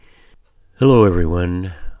Hello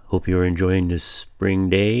everyone, hope you're enjoying this spring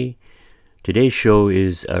day. Today's show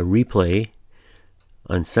is a replay.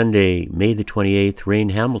 On Sunday, May the 28th, Raine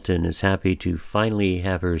Hamilton is happy to finally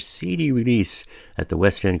have her CD release at the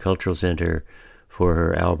West End Cultural Centre for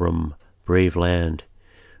her album Brave Land.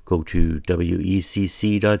 Go to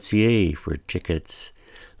wecc.ca for tickets.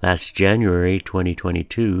 Last January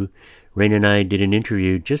 2022, Raine and I did an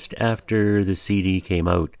interview just after the CD came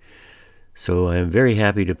out. So I'm very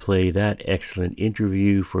happy to play that excellent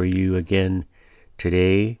interview for you again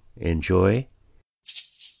today. Enjoy.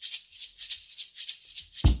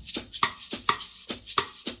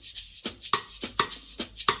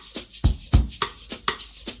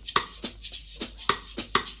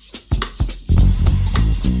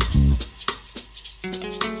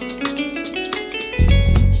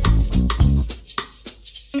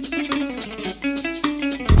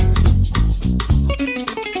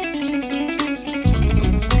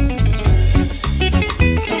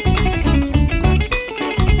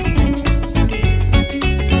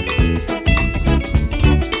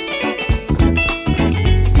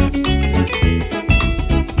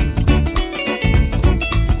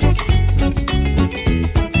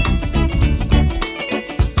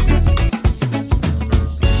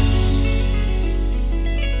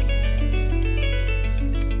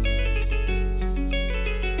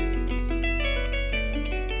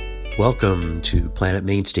 Welcome to Planet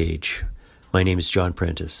Mainstage. My name is John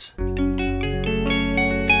Prentice.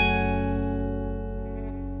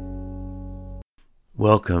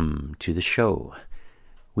 Welcome to the show.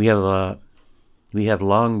 We have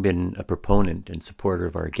long been a proponent and supporter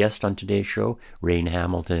of our guest on today's show, Raine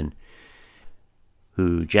Hamilton,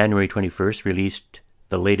 who January 21st released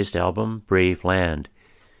the latest album, Brave Land.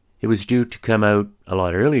 It was due to come out a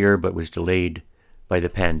lot earlier, but was delayed by the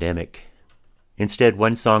pandemic. Instead,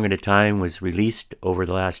 one song at a time was released over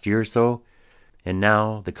the last year or so, and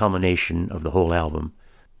now the culmination of the whole album.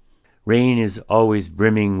 Raine is always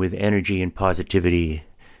brimming with energy and positivity.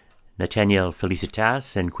 Nathaniel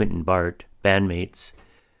Felicitas and Quentin Bart, bandmates,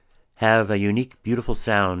 have a unique, beautiful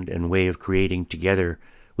sound and way of creating together,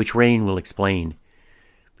 which Raine will explain.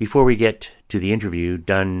 Before we get to the interview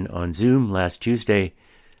done on Zoom last Tuesday,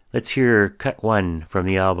 let's hear cut one from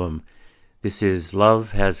the album. This is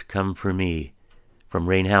Love Has Come For Me, from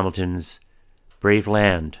Raine Hamilton's Brave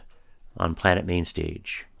Land on Planet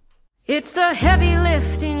Mainstage. It's the heavy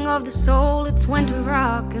lifting of the soul. It's when to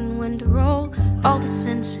rock and when to roll. All the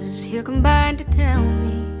senses here combine to tell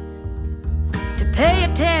me to pay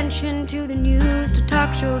attention to the news, to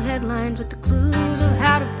talk show headlines with the clues of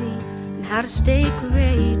how to be and how to stay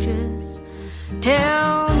courageous.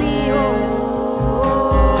 Tell me,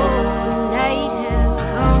 oh, the night has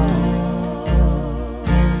come.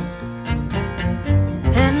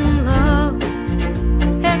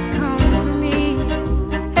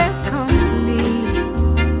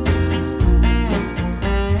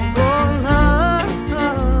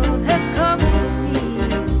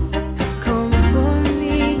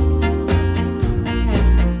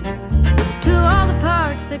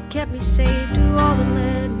 Kept me safe, to all that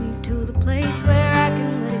led me to the place where I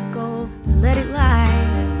can let it go and let it lie.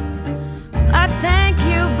 I thank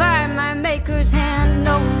you by my maker's hand,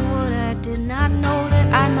 knowing what I did not know,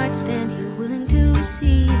 that I might stand here willing to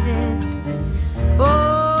receive it. Oh,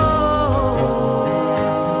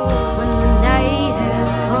 when the night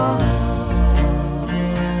has come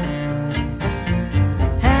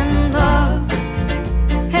and love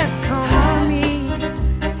has come for me,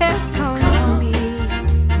 has come for me.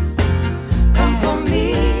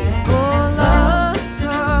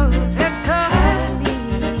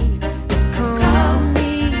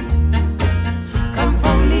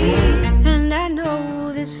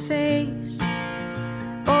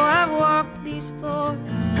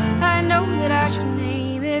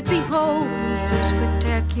 Beholding so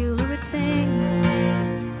spectacular a thing,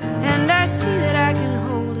 and I see that I can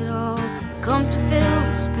hold it all. It comes to fill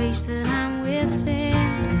the space that I'm within.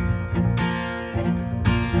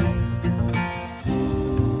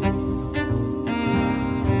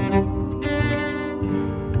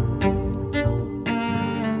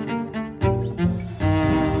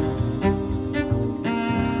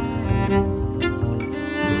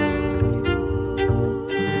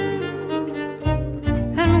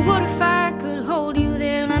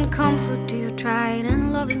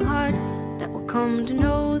 Come to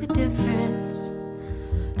know the difference.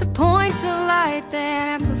 The points of light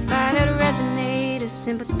that amplify, that resonate, a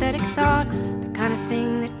sympathetic thought, the kind of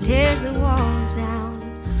thing that tears the walls down.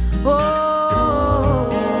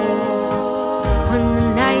 Oh, when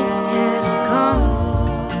the night has come,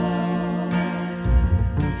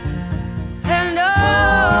 and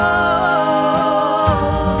oh,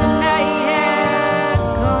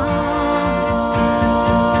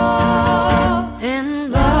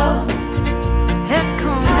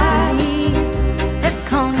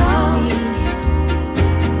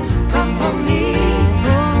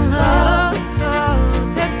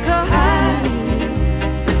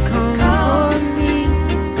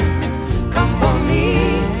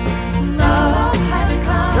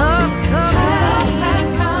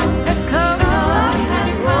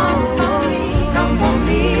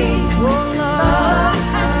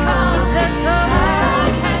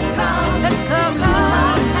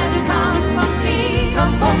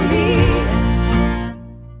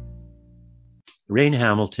 Raine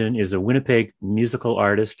Hamilton is a Winnipeg musical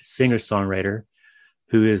artist, singer-songwriter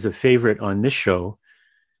who is a favorite on this show,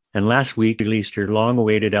 and last week released her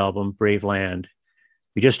long-awaited album, Brave Land.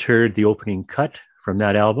 We just heard the opening cut from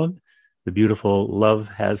that album, the beautiful Love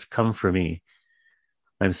Has Come For Me.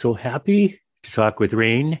 I'm so happy to talk with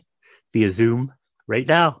Raine via Zoom right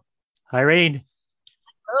now. Hi, Raine.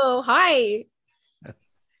 Oh, hi.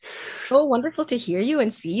 So wonderful to hear you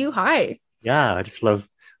and see you. Hi. Yeah,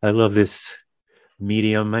 I love this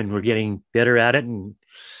medium, and we're getting better at it, and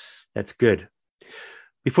that's good.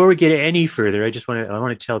 Before we get any further, I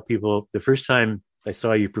want to tell people the first time I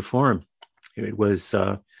saw you perform, it was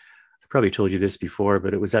I probably told you this before,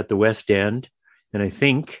 but it was at the West End, and I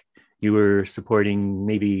think you were supporting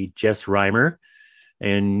maybe Jess Reimer,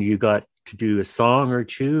 and you got to do a song or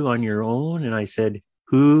two on your own, and I said,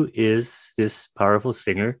 who is this powerful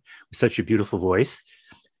singer with such a beautiful voice?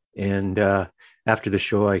 And after the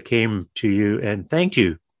show, I came to you and thanked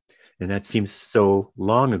you. And that seems so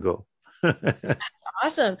long ago.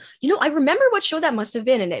 Awesome. I remember what show that must have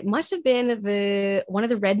been, and it must have been one of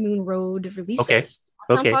the Red Moon Road releases.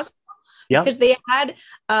 Okay. Yeah. Because they had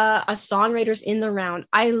a songwriters in the round.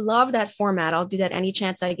 I love that format. I'll do that any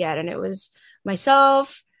chance I get. And it was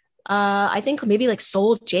myself, I think maybe like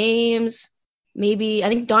Soul James, maybe I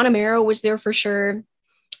think Donna Mero was there for sure.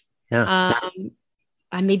 Yeah.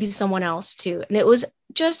 And maybe someone else too. And it was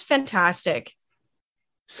just fantastic.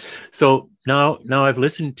 So now I've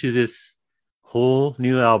listened to this whole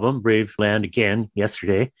new album, Brave Land, again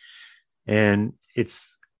yesterday, and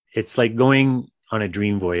it's like going on a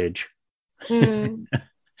dream voyage.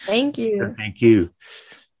 Thank you. So thank you.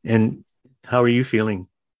 And how are you feeling?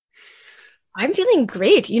 I'm feeling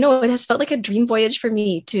great. It has felt like a dream voyage for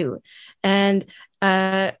me too. And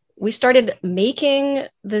we started making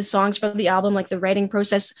the songs for the album, like the writing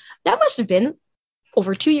process. That must have been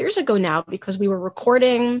over 2 years ago now, because we were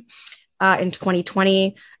recording in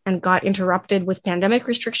 2020 and got interrupted with pandemic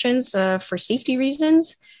restrictions for safety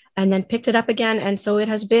reasons, and then picked it up again. And so it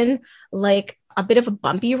has been like a bit of a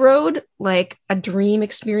bumpy road, like a dream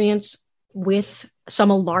experience with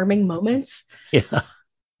some alarming moments. Yeah.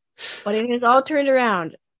 But it has all turned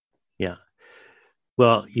around. Yeah.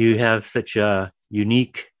 Well, you have such a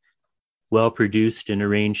unique, well-produced and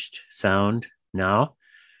arranged sound now.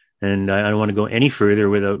 And I don't want to go any further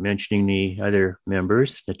without mentioning the other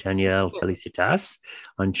members, Nathaniel Felicitas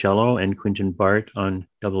on cello and Quentin Bart on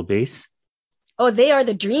double bass. Oh, they are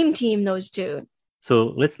the dream team, those two.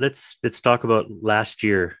 So let's talk about last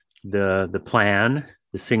year, the plan,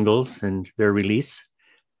 the singles and their release.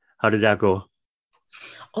 How did that go?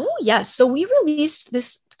 Oh, yes. So we released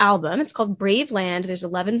this album. It's called Brave Land. There's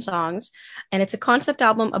 11 songs, and it's a concept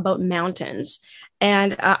album about mountains.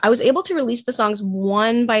 And I was able to release the songs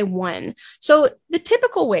one by one. So the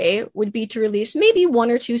typical way would be to release maybe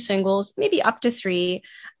 1 or 2 singles, maybe up to 3,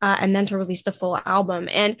 and then to release the full album.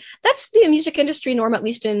 And that's the music industry norm, at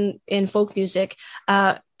least in folk music,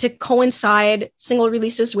 to coincide single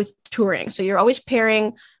releases with touring. So you're always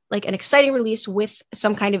pairing like an exciting release with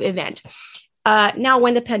some kind of event. Now,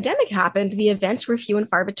 when the pandemic happened, the events were few and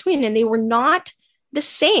far between, and they were not the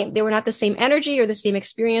same. They were not the same energy or the same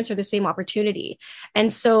experience or the same opportunity.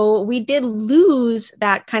 And so we did lose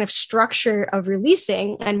that kind of structure of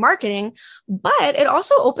releasing and marketing, but it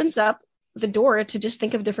also opens up the door to just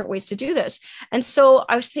think of different ways to do this. And so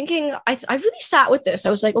I was thinking, I really sat with this. I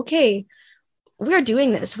was like, okay, we are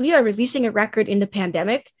doing this. We are releasing a record in the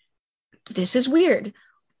pandemic. This is weird.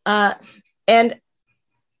 And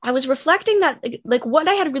I was reflecting that like what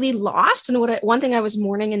I had really lost, and one thing I was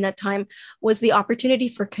mourning in that time was the opportunity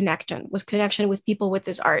for connection with people with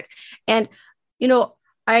this art. And,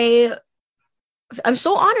 I'm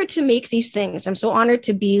so honored to make these things. I'm so honored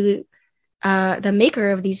to be the maker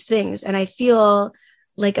of these things. And I feel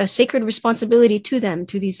like a sacred responsibility to them,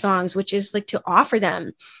 to these songs, which is like to offer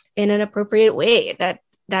them in an appropriate way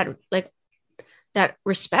that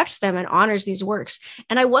respects them and honors these works.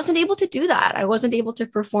 And I wasn't able to do that. I wasn't able to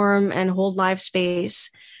perform and hold live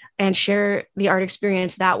space and share the art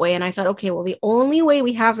experience that way. And I thought, okay, well, the only way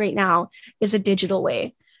we have right now is a digital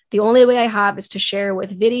way. The only way I have is to share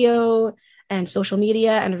with video and social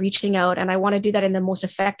media and reaching out. And I want to do that in the most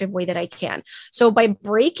effective way that I can. So by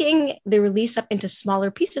breaking the release up into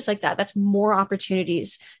smaller pieces like that, that's more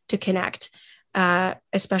opportunities to connect,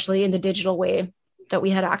 especially in the digital way that we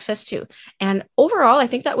had access to. And overall, I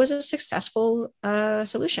think that was a successful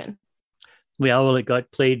solution. Yeah, well, it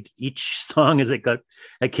got played, each song as it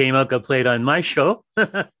came out, got played on my show.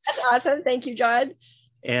 That's awesome. Thank you, John.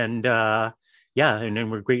 And and then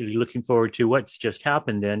we're greatly looking forward to what's just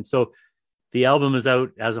happened then. So the album is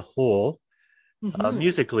out as a whole.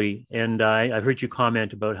 musically. And I've heard you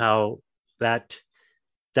comment about how that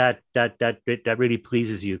really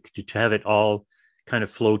pleases you to have it all kind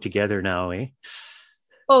of flow together now, eh?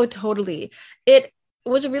 Oh, totally. It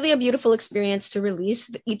was really a beautiful experience to release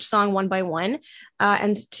each song one by one,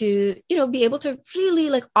 and to, be able to really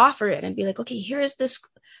like offer it and be like, okay, here's this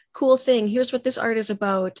cool thing. Here's what this art is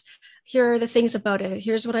about. Here are the things about it.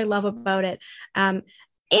 Here's what I love about it. And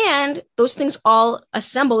those things all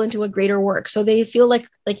assemble into a greater work. So they feel like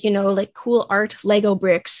cool art, Lego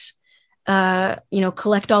bricks,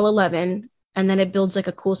 collect all 11, and then it builds like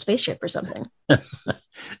a cool spaceship or something.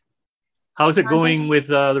 How's it going with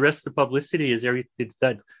the rest of the publicity? Is everything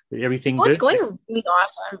good? It's going really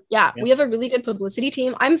awesome. Yeah, we have a really good publicity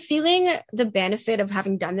team. I'm feeling the benefit of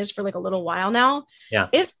having done this for like a little while now. Yeah.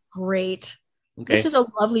 It's great. Okay. This is a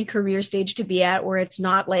lovely career stage to be at, where it's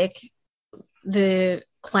not like the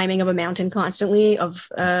climbing of a mountain constantly of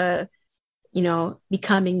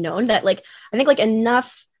becoming known. That like, I think like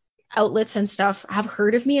enough outlets and stuff have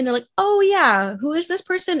heard of me, and they're like, oh yeah, who is this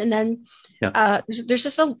person? And then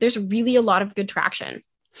there's really a lot of good traction.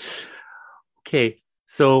 Okay,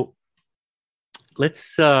 so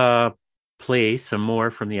let's play some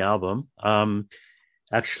more from the album.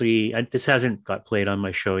 Actually, this hasn't got played on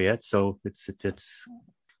my show yet, so it's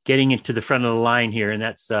getting into the front of the line here, and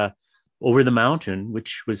that's Over the Mountain,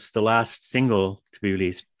 which was the last single to be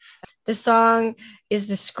released. The song is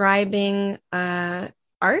describing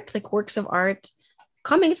art, like works of art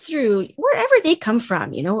coming through wherever they come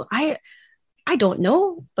from. I don't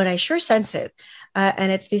know, but I sure sense it.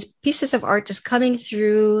 And it's these pieces of art just coming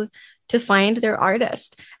through to find their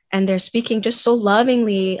artist. And they're speaking just so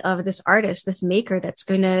lovingly of this artist, this maker that's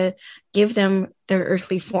going to give them their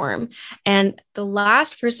earthly form. And the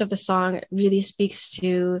last verse of the song really speaks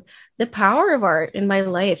to the power of art in my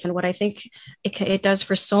life and what I think it does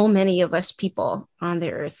for so many of us people on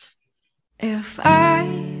the earth. If I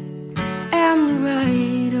am the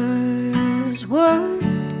writer's word,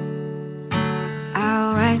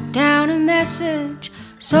 I'll write down a message,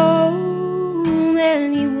 so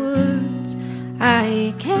many words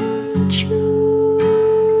I can choose.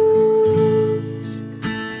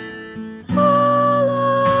 All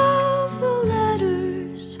of the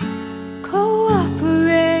letters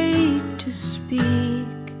cooperate to speak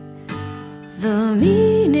the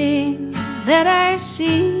meaning that I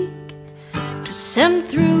seek to send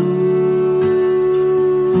through.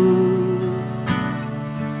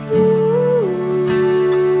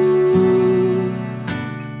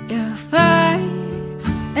 If I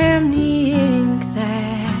am the ink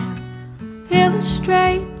that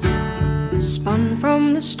illustrates, spun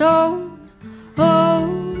from the stone, oh,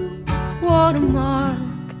 what a mark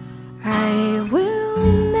I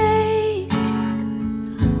will make.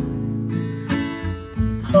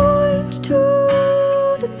 Point to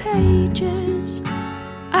the pages,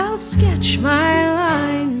 I'll sketch my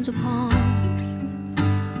lines upon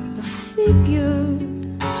the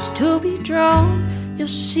figures to be drawn. You'll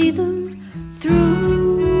see them through.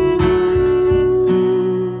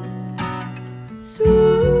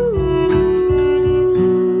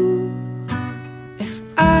 If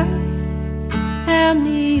I am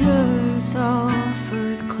the earth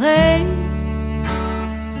offered clay,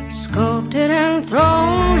 sculpted and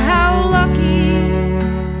thrown, how lucky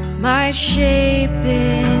my shape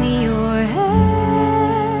in your hands.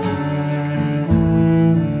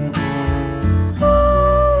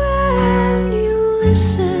 Oh, when you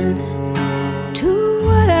listen to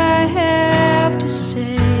what I have to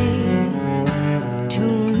say, to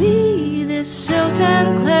me this silt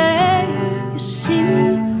and clay, you see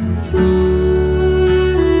me through.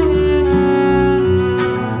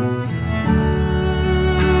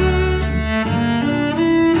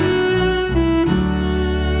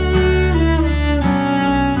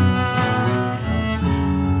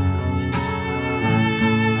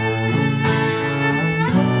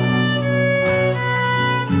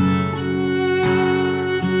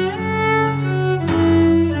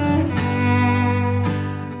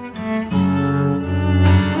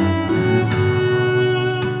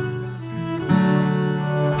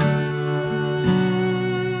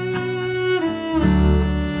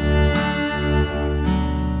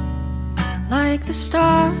 Like the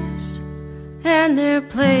stars and their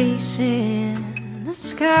place in the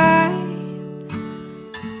sky,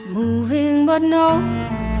 moving but known,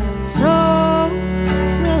 so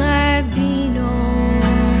will I be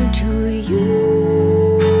known to you.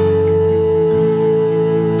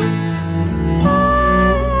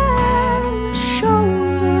 I am a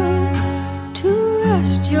shoulder to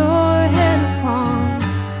rest your head upon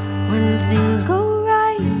when things go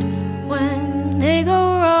right, when they go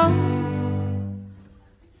wrong.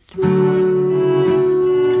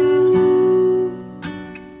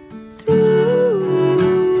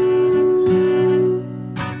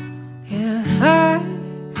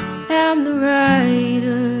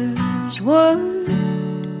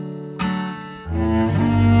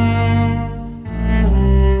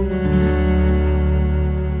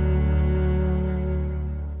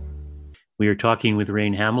 We are talking with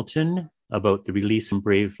Raine Hamilton about the release of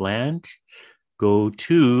Brave Land. Go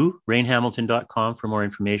to rainehamilton.com for more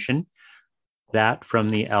information. That from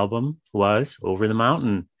the album was Over the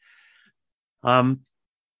Mountain.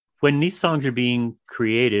 When these songs are being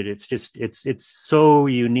created, it's so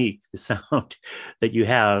unique, the sound that you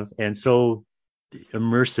have, and so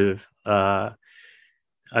immersive.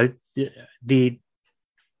 The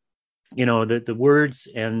words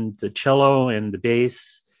and the cello and the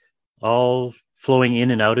bass all flowing in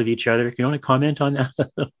and out of each other. You want to comment on that?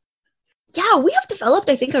 Yeah, we have developed,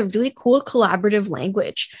 I think, a really cool collaborative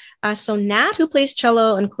language. So Nat, who plays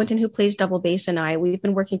cello, and Quentin, who plays double bass, and we've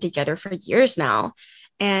been working together for years now.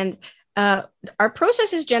 And our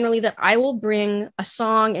process is generally that I will bring a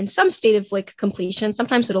song in some state of like completion.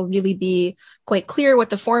 Sometimes it'll really be quite clear what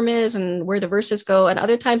the form is and where the verses go. And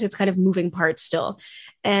other times it's kind of moving parts still.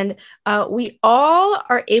 And we all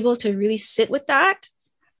are able to really sit with that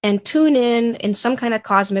and tune in some kind of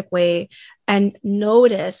cosmic way and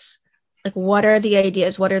notice, like, what are the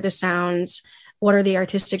ideas, what are the sounds, what are the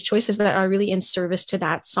artistic choices that are really in service to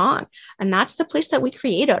that song. And that's the place that we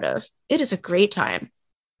create out of. It is a great time.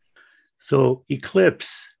 So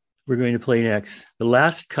Eclipse, we're going to play next. The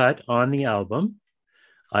last cut on the album,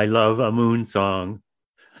 I Love a Moon Song.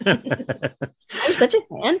 I'm such a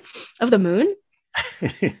fan of the moon.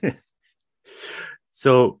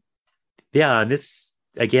 So, yeah, this,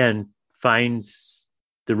 again, finds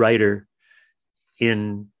the writer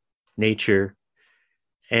in nature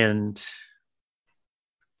and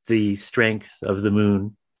the strength of the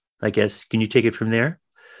moon, I guess. Can you take it from there?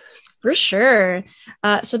 For sure.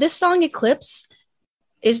 So this song Eclipse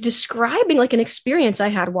is describing like an experience I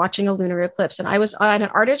had watching a lunar eclipse. And I was on an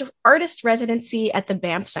artist residency at the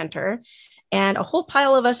Banff Center, and a whole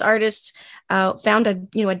pile of us artists found a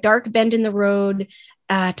dark bend in the road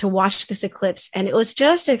to watch this eclipse. And it was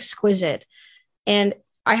just exquisite. And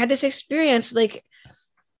I had this experience, like,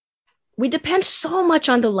 we depend so much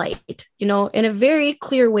on the light, in a very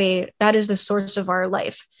clear way. That is the source of our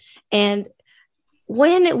life. And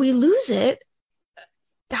when we lose it,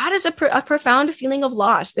 that is a profound feeling of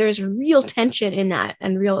loss. There's real tension in that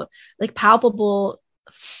and real, like, palpable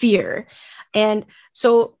fear. And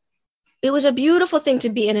so it was a beautiful thing to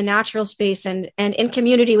be in a natural space and in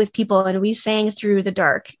community with people. And we sang through the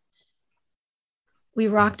dark. We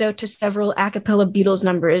rocked out to several a cappella Beatles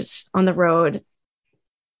numbers on the road.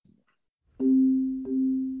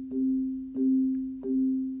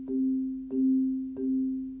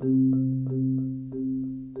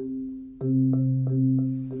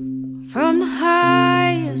 From the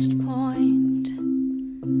highest point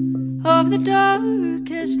of the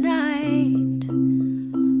darkest night,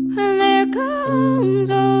 and there comes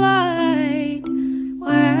a light,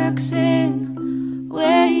 waxing,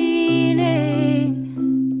 waning.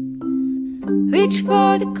 Reach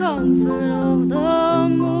for the comfort of the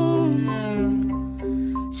moon,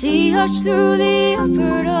 see us through the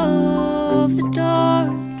effort of the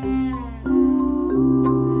dark.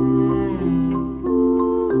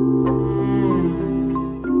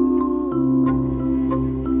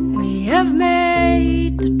 Have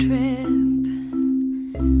made the trip,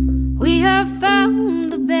 we have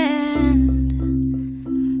found the bend,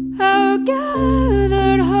 our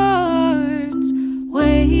gathered hearts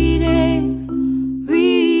waiting,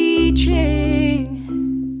 reaching.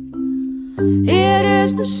 It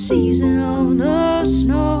is the season of the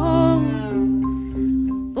snow,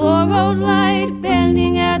 borrowed light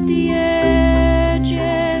bending at the edges.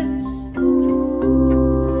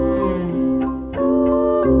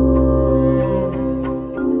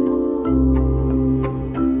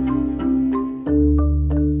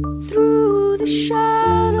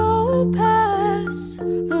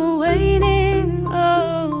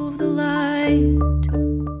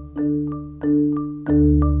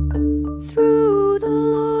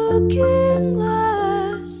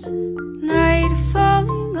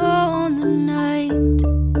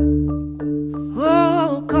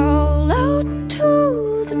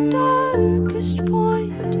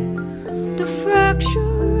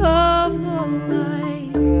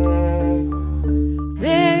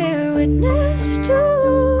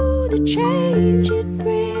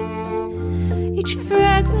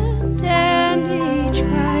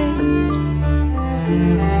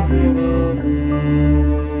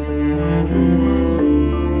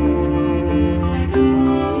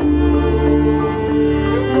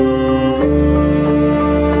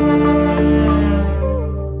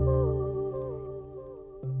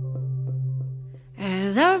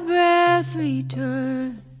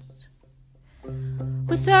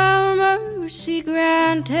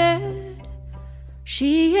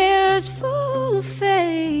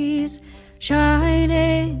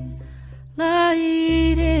 shining,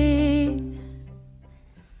 lighting.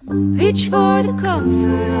 Reach for the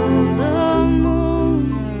comfort of the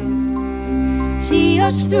moon. See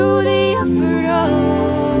us through the effort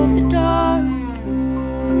of the dark.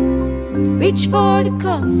 Reach for the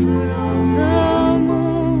comfort of the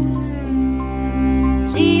moon.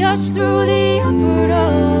 See us through the effort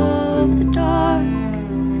of the dark.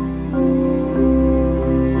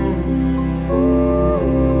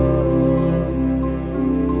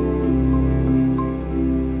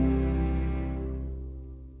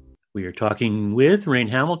 We are talking with Raine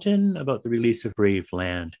Hamilton about the release of Brave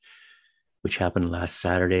Land, which happened last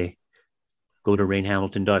Saturday. Go to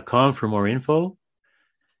rainehamilton.com for more info.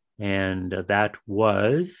 And that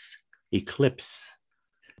was Eclipse.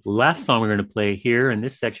 The last song we're going to play here in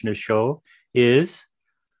this section of the show is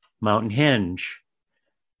Mountain Henge.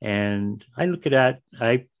 And I look at that,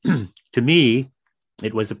 to me,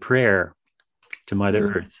 it was a prayer to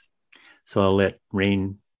Mother Earth. So I'll let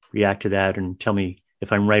Raine react to that and tell me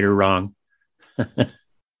if I'm right or wrong.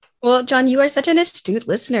 Well, John, you are such an astute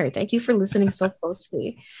listener. Thank you for listening so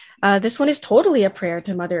closely. This one is totally a prayer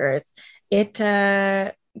to Mother Earth. It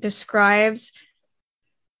describes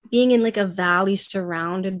being in like a valley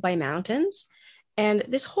surrounded by mountains. And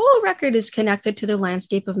this whole record is connected to the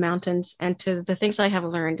landscape of mountains and to the things I have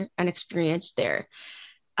learned and experienced there.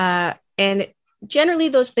 And generally,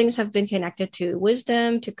 those things have been connected to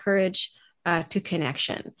wisdom, to courage, to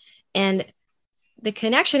connection. And the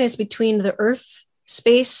connection is between the earth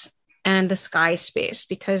space and the sky space,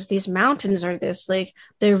 because these mountains are this, like,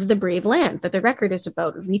 they're the brave land that the record is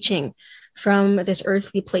about, reaching from this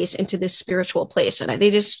earthly place into this spiritual place. And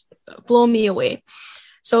they just blow me away.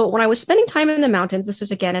 So when I was spending time in the mountains, this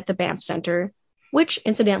was again at the Banff Center, which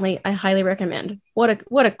incidentally, I highly recommend. What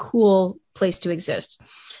a cool place to exist.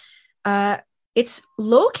 It's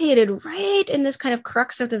located right in this kind of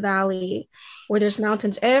crux of the valley where there's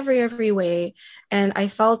mountains every way. And I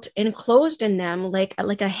felt enclosed in them like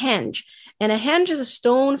a henge. And a henge is a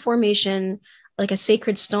stone formation, like a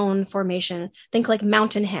sacred stone formation. Think like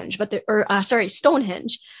Mountain Henge,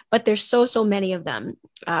 Stonehenge. But there's so many of them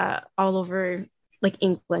all over like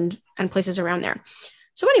England and places around there.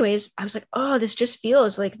 So anyways, I was like, oh, this just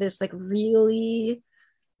feels like this like really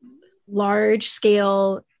large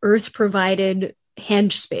scale earth provided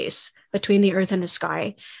henge space between the earth and the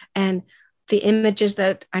sky. And the images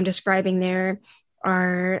that I'm describing there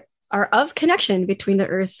are of connection between the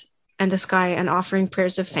earth and the sky and offering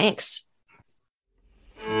prayers of thanks.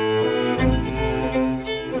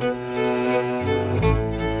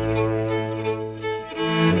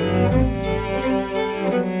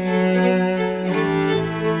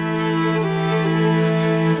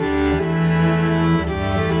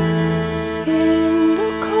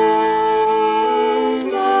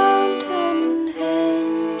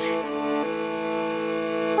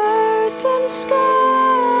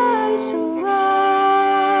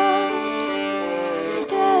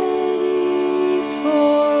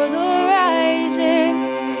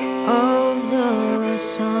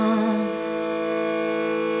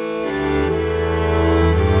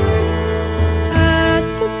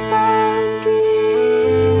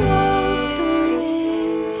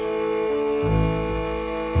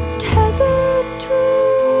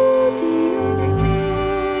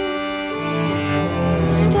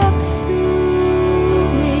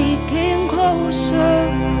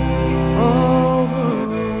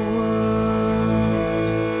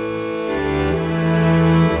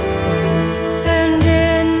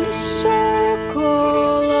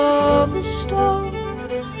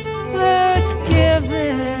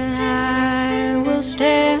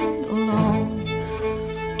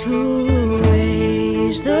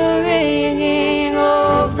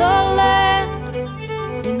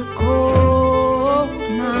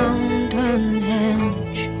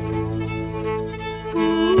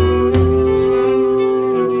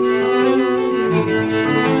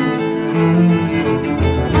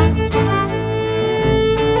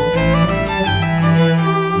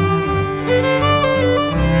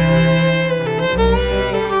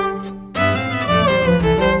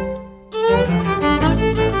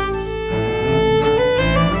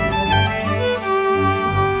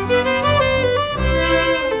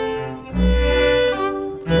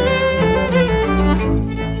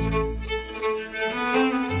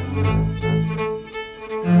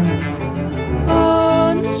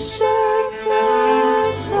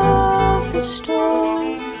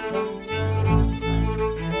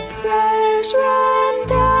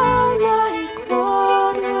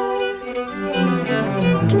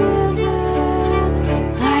 Driven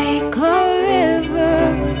like a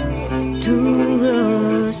river to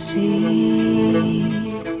the sea.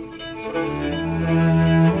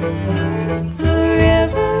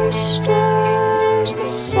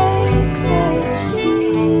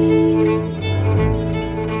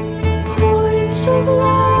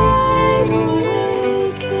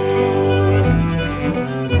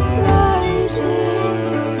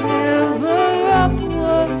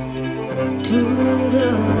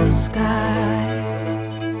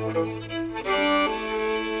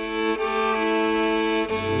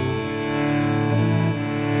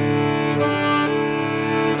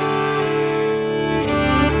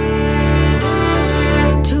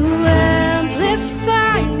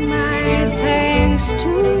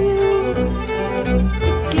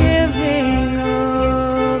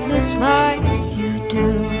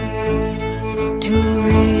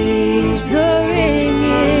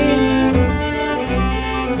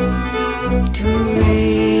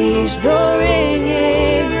 the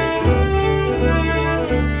ringing,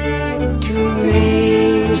 to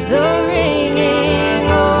raise the ringing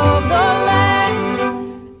of the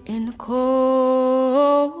land in the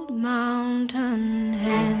cold mountain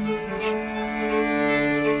henge.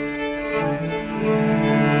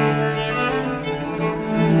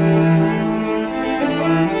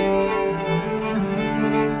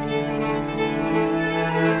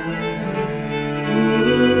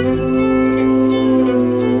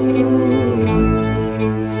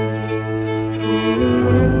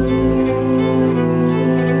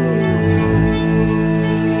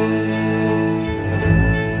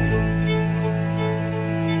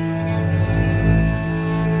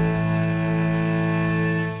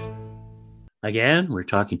 Again, we're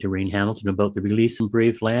talking to Raine Hamilton about the release of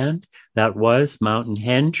Brave Land. That was Mountain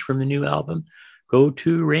Henge from the new album. Go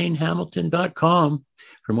to rainehamilton.com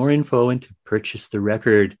for more info and to purchase the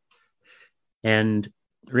record. And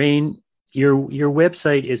Raine, your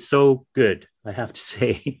website is so good, I have to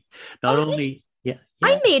say. Not only, yeah,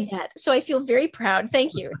 I made that, so I feel very proud.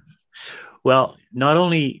 Thank you. Well, not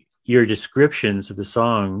only your descriptions of the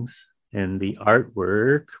songs and the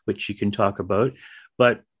artwork, which you can talk about,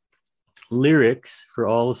 but lyrics for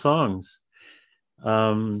all the songs.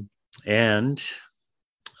 So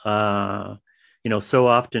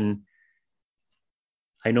often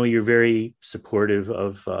I know you're very supportive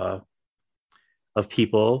of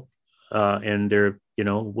people and their,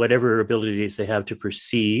 whatever abilities they have to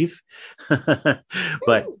perceive. But,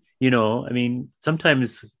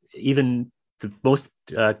 sometimes even the most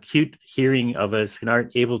cute hearing of us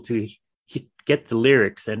aren't able to get the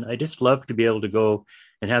lyrics. And I just love to be able to go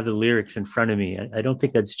and have the lyrics in front of me. I don't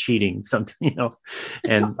think that's cheating, something,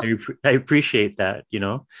 and I appreciate that,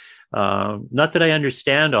 not that I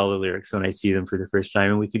understand all the lyrics when I see them for the first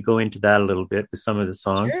time. And we could go into that a little bit with some of the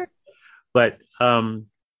songs, sure. But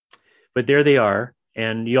there they are.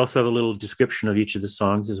 And you also have a little description of each of the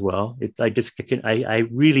songs as well. I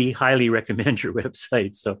really highly recommend your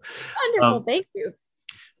website. So wonderful. Thank you.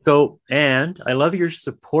 So, and I love your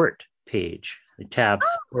support page, the tab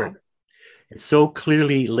support. It's so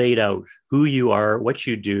clearly laid out who you are, what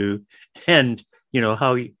you do, and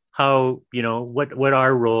how what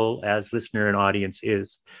our role as listener and audience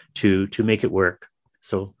is to make it work.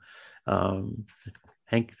 So,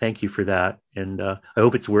 thank you for that, and I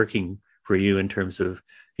hope it's working for you in terms of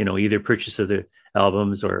either purchase of the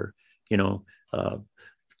albums or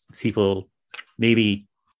people maybe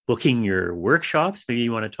booking your workshops. Maybe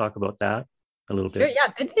you want to talk about that a little bit. Sure,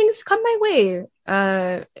 yeah, good things come my way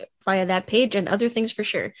via that page and other things for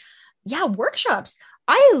sure. Yeah, workshops.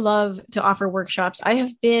 I love to offer workshops. I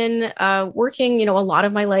have been working, a lot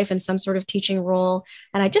of my life in some sort of teaching role.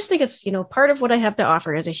 And I just think it's, part of what I have to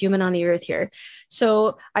offer as a human on the earth here.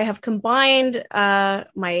 So I have combined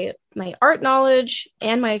my art knowledge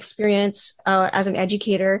and my experience as an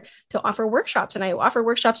educator to offer workshops. And I offer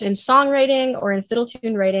workshops in songwriting or in fiddle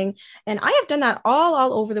tune writing. And I have done that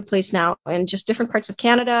all over the place now in just different parts of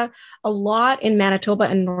Canada, a lot in Manitoba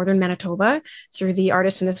and northern Manitoba through the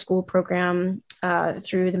Artists in the School program,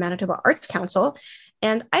 through the Manitoba Arts Council.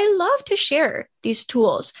 And I love to share these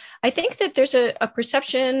tools. I think that there's a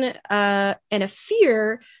perception and a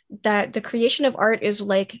fear that the creation of art is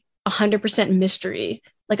like 100% mystery,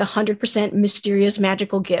 like 100% mysterious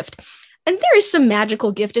magical gift. And there is some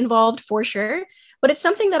magical gift involved for sure, but it's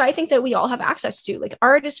something that I think that we all have access to. Like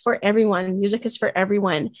art is for everyone, music is for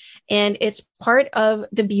everyone. And it's part of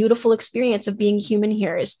the beautiful experience of being human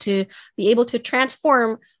here is to be able to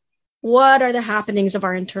transform what are the happenings of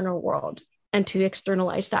our internal world and to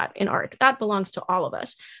externalize that in art. That belongs to all of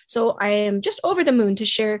us. So I am just over the moon to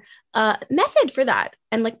share a method for that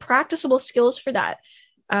and like practicable skills for that.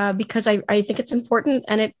 Because I think it's important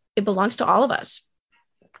and it belongs to all of us.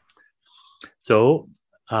 So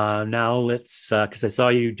now let's, because I saw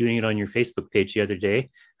you doing it on your Facebook page the other day,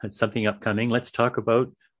 that's something upcoming. Let's talk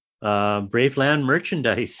about Brave Land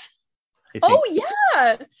merchandise. Oh,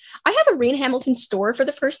 yeah. I have a Raine Hamilton store for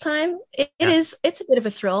the first time. It's a bit of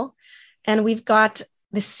a thrill. And we've got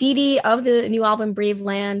the CD of the new album, Brave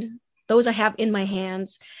Land. Those I have in my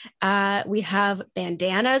hands. We have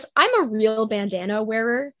bandanas. I'm a real bandana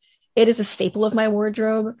wearer. It is a staple of my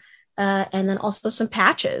wardrobe. And then also some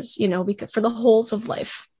patches, because for the holes of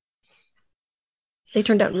life. They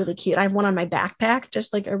turned out really cute. I have one on my backpack,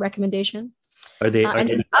 just like a recommendation. And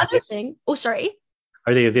the other thing, sorry.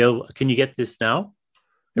 Are they available? Can you get this now?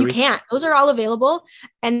 You can't. Those are all available.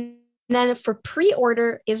 And then for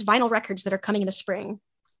pre-order is vinyl records that are coming in the spring.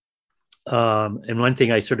 And one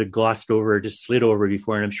thing I sort of glossed over, just slid over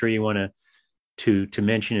before, and I'm sure you want to to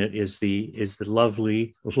mention it is the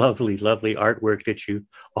lovely, lovely, lovely artwork that you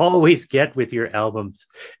always get with your albums,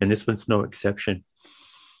 and this one's no exception.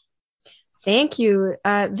 Thank you.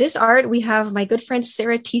 This art, we have my good friend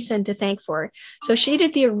Sarah Thiessen to thank for. So she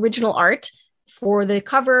did the original art for the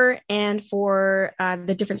cover and for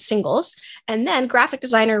the different singles. And then graphic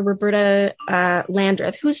designer Roberta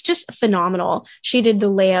Landreth, who's just phenomenal. She did the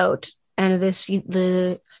layout and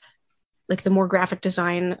the more graphic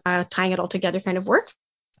design, tying it all together kind of work.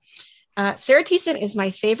 Sarah Thiessen is my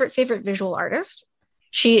favorite visual artist.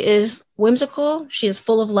 She is whimsical. She is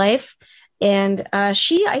full of life. And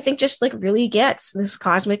she, I think, just like really gets this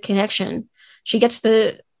cosmic connection. She gets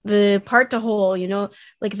the part to whole,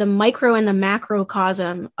 like the micro and the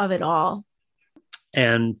macrocosm of it all.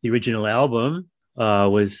 And the original album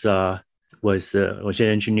was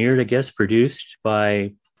engineered, I guess, produced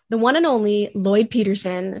by the one and only Lloyd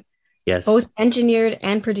Peterson. Yes, both engineered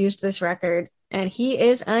and produced this record, and he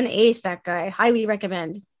is an ace. That guy, highly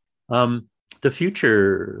recommend. The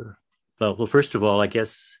future. Well, first of all, I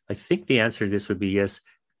think the answer to this would be yes.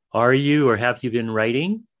 Are you or have you been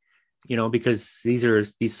writing? Because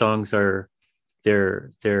these songs are they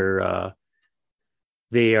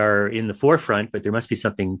are in the forefront, but there must be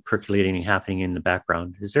something percolating and happening in the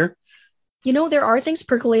background. Is there? There are things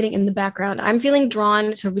percolating in the background. I'm feeling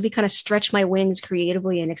drawn to really kind of stretch my wings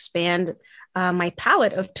creatively and expand my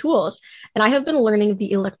palette of tools. And I have been learning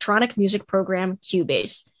the electronic music program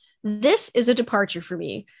Cubase. This is a departure for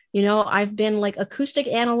me. I've been like acoustic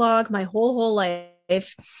analog my whole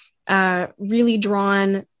life, really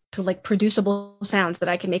drawn to like producible sounds that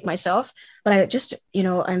I can make myself. But I just,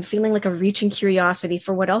 I'm feeling like a reaching curiosity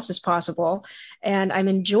for what else is possible. And I'm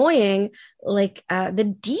enjoying like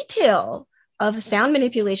the detail of sound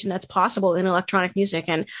manipulation that's possible in electronic music.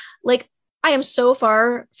 And like, I am so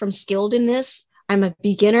far from skilled in this. I'm a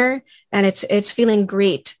beginner, and it's feeling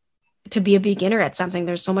great to be a beginner at something.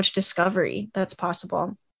 There's so much discovery that's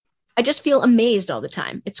possible. I just feel amazed all the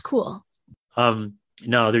time. It's cool.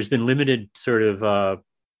 No, there's been limited sort of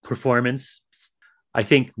performance. I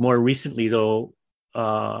think more recently, though,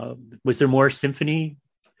 was there more symphony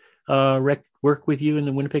work with you in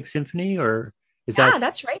the Winnipeg Symphony, or is that? Yeah,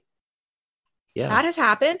 that's right. Yeah, that has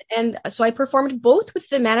happened. And so I performed both with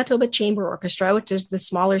the Manitoba Chamber Orchestra, which is the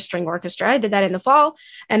smaller string orchestra. I did that in the fall.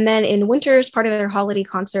 And then in winter, as part of their holiday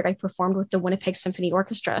concert, I performed with the Winnipeg Symphony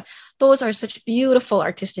Orchestra. Those are such beautiful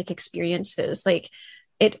artistic experiences. Like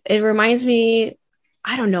it reminds me,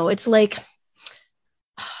 I don't know, it's like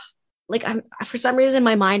I'm, for some reason,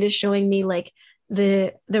 my mind is showing me like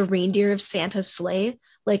the reindeer of Santa's sleigh,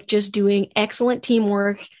 like just doing excellent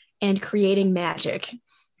teamwork and creating magic.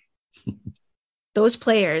 Those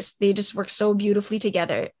players, they just work so beautifully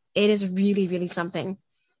together. It is really, really something.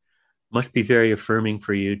 Must be very affirming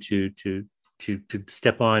for you to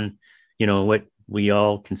step on, what we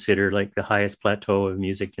all consider like the highest plateau of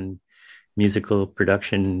music and musical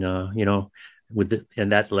production,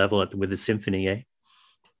 and that level with the symphony, eh?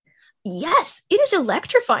 Yes, it is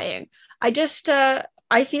electrifying. I just I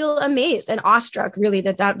feel amazed and awestruck, really,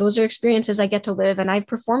 that those are experiences I get to live. And I've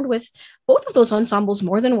performed with both of those ensembles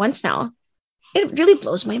more than once now. It really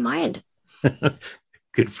blows my mind.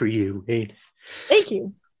 Good for you, Raine. Thank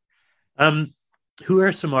you. Who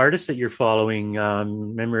are some artists that you're following?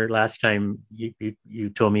 Remember last time you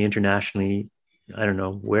told me internationally, I don't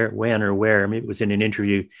know when or where, maybe it was in an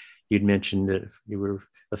interview, you'd mentioned that you were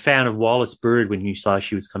a fan of Wallace Bird when you saw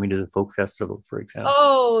she was coming to the folk festival, for example.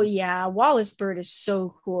 Oh yeah, Wallace Bird is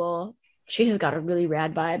so cool. She has got a really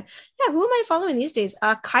rad vibe. Yeah, who am I following these days?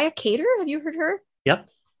 Kaya Cater, have you heard her? Yep.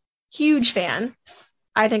 Huge fan.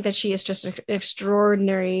 I think that she is just an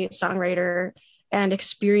extraordinary songwriter and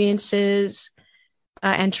experiences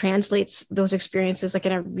and translates those experiences like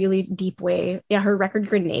in a really deep way. Yeah, her record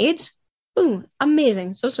Grenades, boom,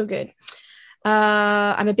 amazing, so good.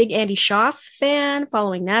 I'm a big Andy Schaaf fan,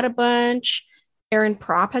 following that a bunch. Aaron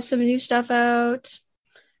Propp has some new stuff out.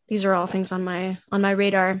 These are all things on my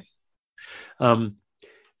radar.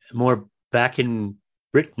 More back in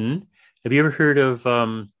Britain, have you ever heard of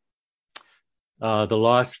the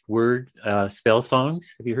Lost Word spell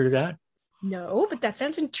songs? Have you heard of that? No, but that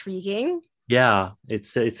sounds intriguing. Yeah,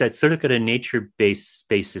 it's that sort of got a nature-based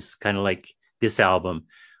basis, kind of like this album.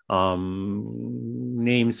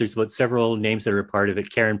 Names, there's about several names that are a part of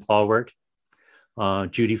it. Karen Polwart,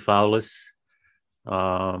 Judy Fowlis.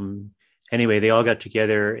 Anyway, they all got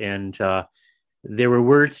together, and there were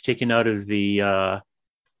words taken out of the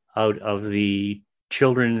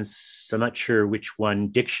children's, I'm not sure which one,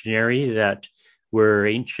 dictionary, that were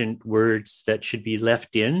ancient words that should be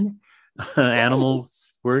left in,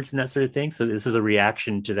 animals words and that sort of thing. So this is a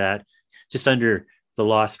reaction to that. just under the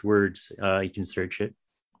lost words. You can search it.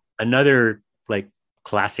 Another like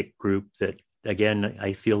classic group that, again,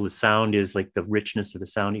 I feel the sound is like the richness of the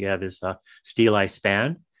sound you have is Steel Eye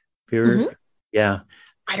Span. Yeah.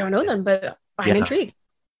 I don't know them, but I'm intrigued.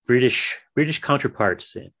 British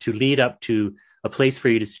counterparts to lead up to a place for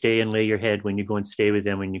you to stay and lay your head when you go and stay with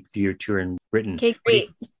them when you do your tour in Britain. Okay,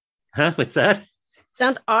 great. What's that?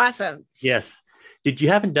 Sounds awesome. Yes. You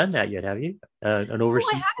haven't done that yet, have you? An overseas?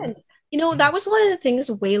 No, I haven't. That was one of the things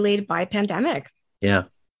waylaid by pandemic. Yeah.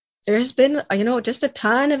 There's been, just a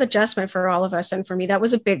ton of adjustment for all of us. And for me, that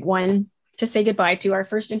was a big one to say goodbye to our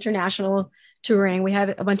first international touring. We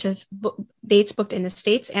had a bunch of dates booked in the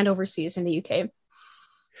States and overseas in the UK.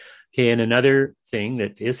 Okay. And another thing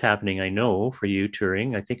that is happening, I know, for you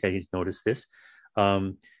touring, I think I noticed this,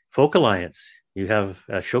 Folk Alliance, you have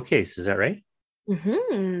a showcase. Is that right?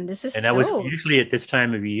 Mm-hmm. And that was usually at this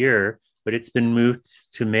time of year, but it's been moved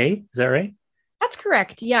to May. Is that right? That's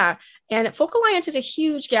correct. Yeah. And Folk Alliance is a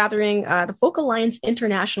huge gathering, the Folk Alliance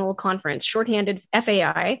International Conference, shorthanded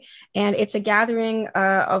FAI. And it's a gathering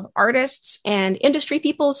of artists and industry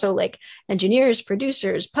people. So like engineers,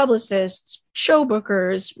 producers, publicists, show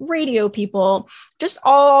bookers, radio people, just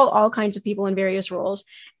all kinds of people in various roles.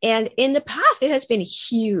 And in the past, it has been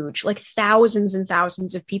huge, like thousands and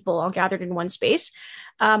thousands of people all gathered in one space.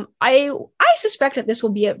 I suspect that this will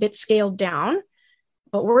be a bit scaled down,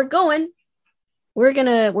 but we're going. We're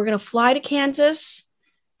gonna fly to Kansas,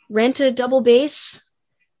 rent a double bass,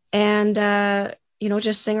 and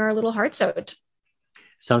just sing our little hearts out.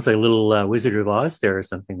 Sounds like a little Wizard of Oz there or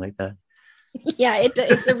something like that. Yeah,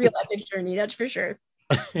 it's a real epic journey, that's for sure.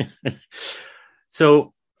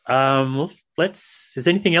 So, is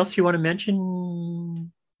anything else you want to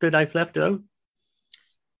mention that I've left out?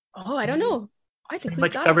 Oh, I don't know. I think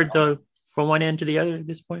we've covered from one end to the other at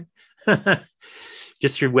this point.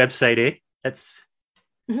 Just your website, eh? That's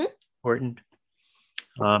important.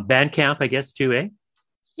 Bandcamp, I guess, too, eh?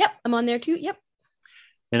 Yep, I'm on there too. Yep.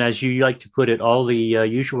 And as you like to put it, all the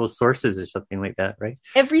usual sources or something like that, right?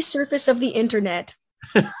 Every surface of the internet.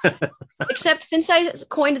 Except since I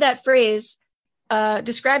coined that phrase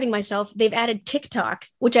describing myself, they've added TikTok,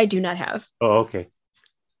 which I do not have. Oh, okay.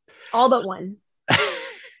 All but one.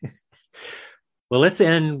 Well, let's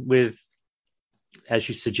end with, as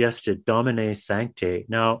you suggested, Domine Sancte.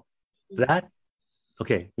 Now,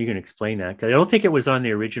 okay, you can explain that, because I don't think it was on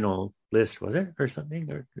the original list, was it, or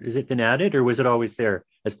something? Or has it been added, or was it always there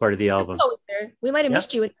as part of the album? We might have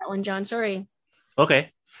missed you with that one, John. Sorry.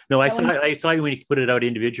 Okay. No, I saw you when you put it out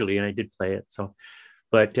individually, and I did play it. So,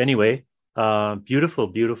 but anyway, beautiful,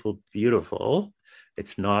 beautiful, beautiful.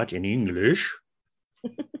 It's not in English.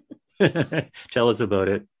 Tell us about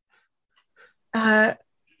it.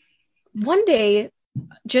 One day,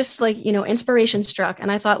 just like, inspiration struck,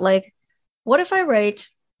 and I thought, like, what if I write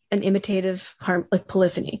an imitative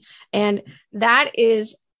polyphony? And that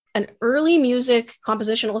is an early music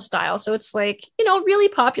compositional style. So it's like, really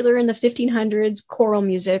popular in the 1500s, choral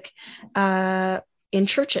music in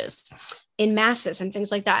churches, in masses and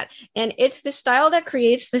things like that. And it's the style that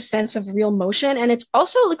creates this sense of real motion. And it's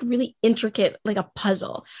also like really intricate, like a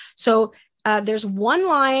puzzle. So there's one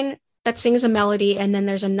line that sings a melody, and then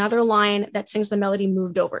there's another line that sings the melody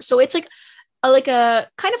moved over. So it's like a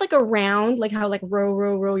kind of like a round, like how like row,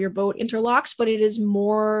 row, row your boat interlocks, but it is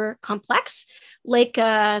more complex. Like it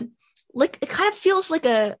kind of feels like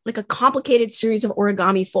a complicated series of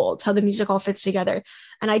origami folds, how the music all fits together.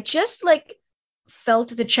 And I just like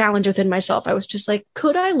felt the challenge within myself. I was just like,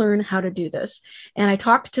 could I learn how to do this? And I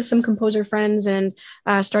talked to some composer friends and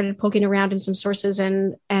started poking around in some sources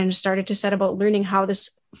and started to set about learning how this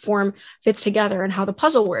form fits together and how the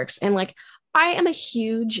puzzle works. And like, I am a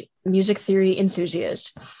huge music theory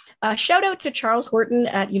enthusiast. Shout out to Charles Horton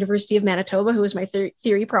at University of Manitoba, who was my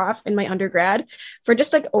theory prof in my undergrad, for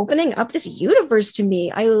just like opening up this universe to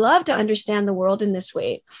me. I love to understand the world in this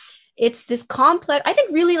way. It's this complex, I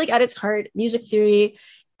think really like at its heart, music theory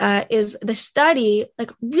is the study,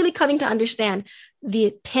 like really coming to understand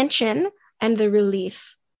the tension and the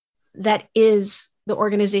relief that is the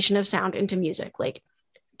organization of sound into music. Like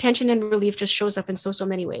tension and relief just shows up in so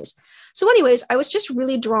many ways. So anyways, I was just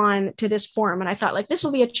really drawn to this form, and I thought like, this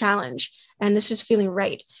will be a challenge, and this is feeling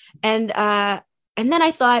right. And then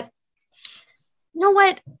I thought, you know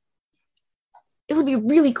what? It would be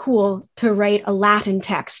really cool to write a Latin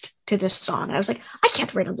text to this song. And I was like, I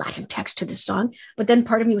can't write a Latin text to this song. But then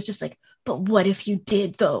part of me was just like, but what if you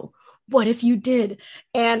did though? What if you did?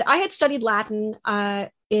 And I had studied Latin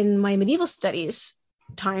in my medieval studies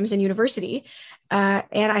times in university.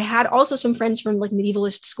 And I had also some friends from like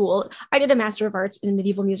medievalist school. I did a Master of Arts in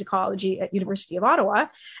medieval musicology at University of Ottawa.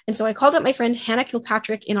 And so I called up my friend Hannah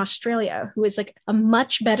Kilpatrick in Australia, who is like a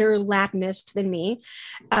much better Latinist than me.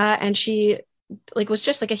 And she like was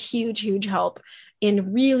just like a huge help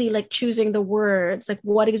in really like choosing the words, like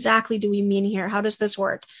what exactly do we mean here? How does this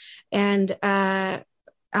work? And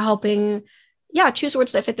helping, choose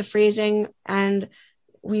words that fit the phrasing. And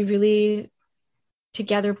we really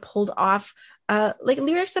together pulled off like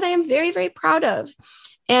lyrics that I am very proud of.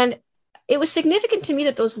 And it was significant to me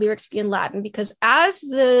that those lyrics be in Latin, because as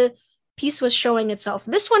the piece was showing itself,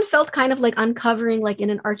 this one felt kind of like uncovering, like in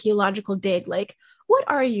an archaeological dig, like, what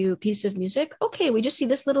are you, piece of music? Okay, we just see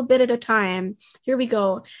this little bit at a time. Here we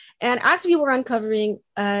go. And as we were uncovering,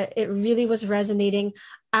 it really was resonating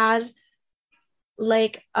as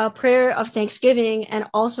like a prayer of thanksgiving and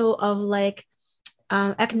also of like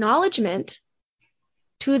acknowledgement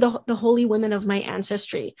to the holy women of my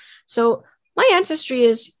ancestry. So my ancestry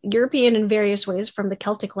is European in various ways from the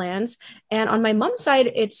Celtic lands. And on my mom's side,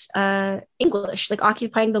 it's English, like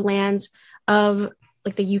occupying the lands of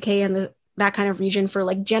like the UK and that kind of region for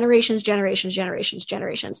like generations.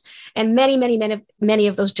 And many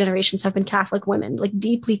of those generations have been Catholic women, like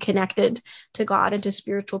deeply connected to God and to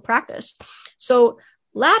spiritual practice. So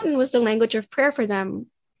Latin was the language of prayer for them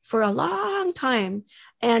for a long time.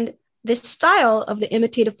 And this style of the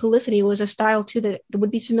imitative polyphony was a style too that would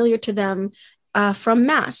be familiar to them from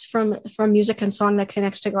mass, from music and song that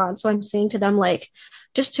connects to God. So I'm saying to them, like,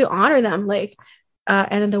 just to honor them, like,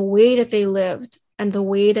 and in the way that they lived and the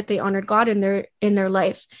way that they honored God in their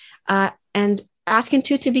life, and asking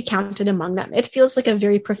to be counted among them. It feels like a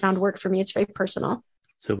very profound work for me. It's very personal.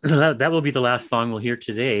 So that will be the last song we'll hear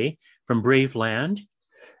today from Brave Land.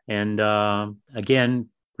 And again,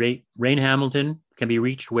 Raine Hamilton can be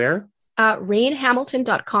reached where?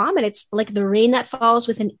 RaineHamilton.com, and it's like the rain that falls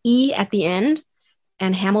with an E at the end,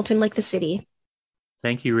 and Hamilton like the city.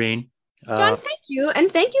 Thank you, Raine. John, thank you.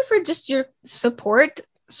 And thank you for just your support.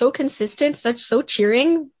 So consistent, so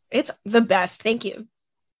cheering. It's the best. Thank you.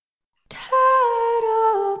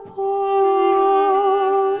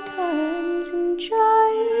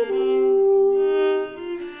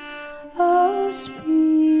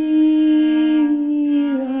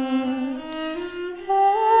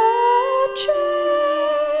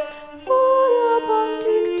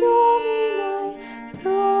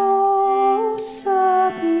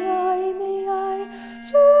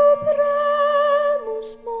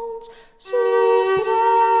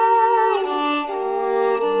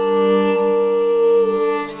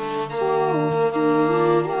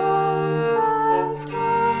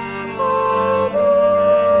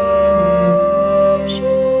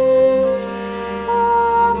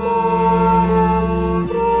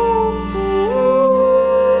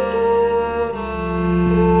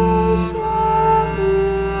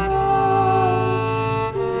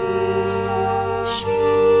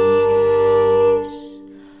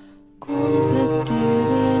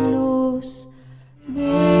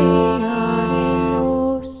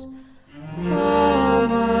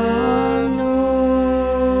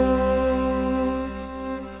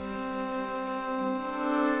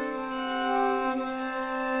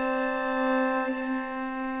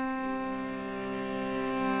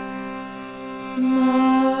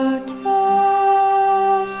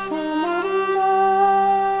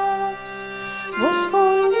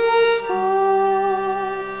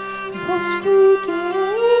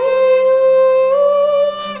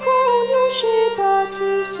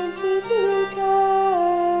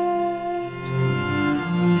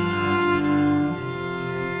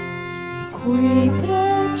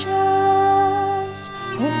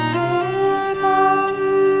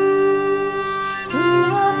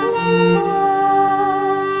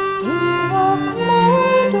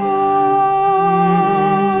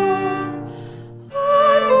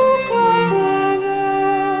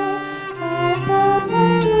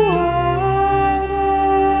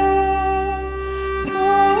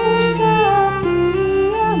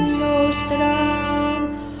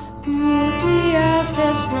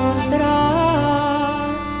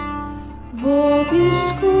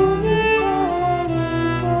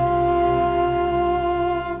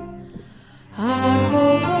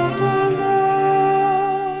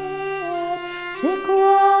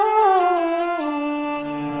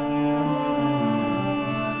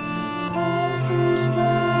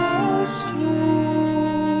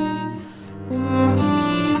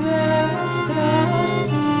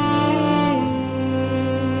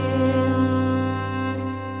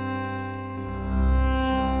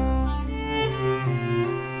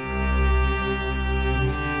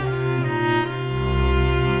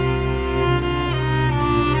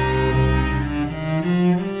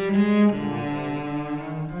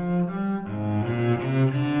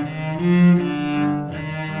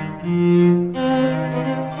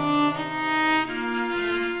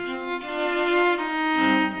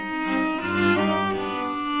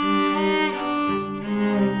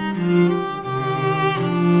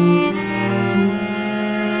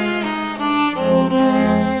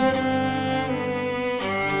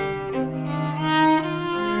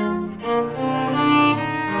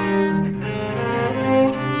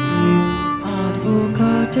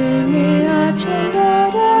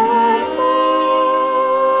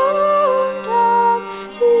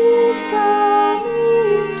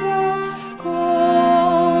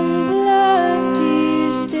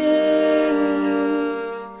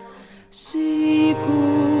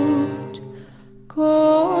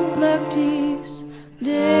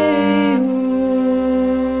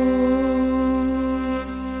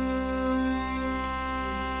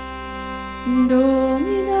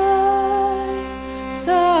 Domine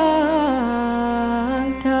Sanctae.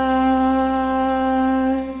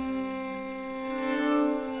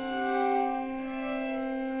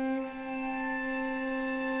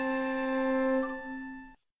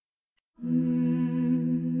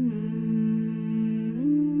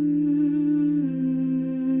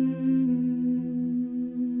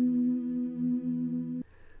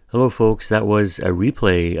 Hello, folks. That was a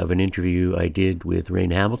replay of an interview I did with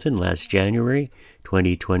Raine Hamilton last January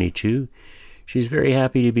 2022. She's very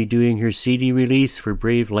happy to be doing her CD release for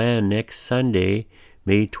Brave Land next Sunday,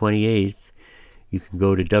 May 28th. You can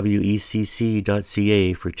go to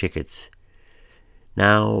wecc.ca for tickets.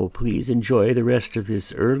 Now, please enjoy the rest of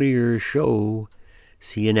this earlier show.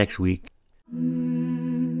 See you next week.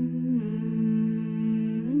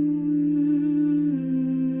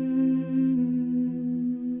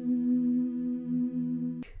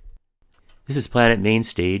 This is Planet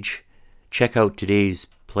Mainstage. Check out today's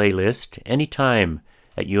playlist anytime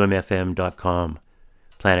at umfm.com.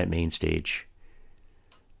 Planet Mainstage.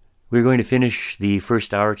 We're going to finish the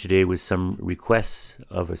first hour today with some requests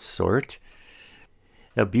of a sort.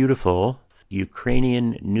 A beautiful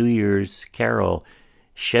Ukrainian New Year's carol,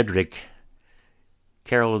 Shedrik,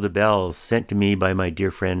 Carol of the Bells, sent to me by my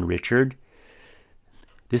dear friend Richard.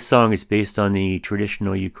 This song is based on the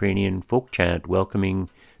traditional Ukrainian folk chant welcoming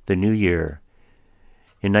the New Year.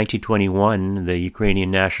 In 1921, the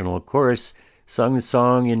Ukrainian National Chorus sung the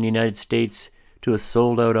song in the United States to a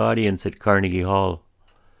sold-out audience at Carnegie Hall.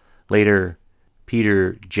 Later,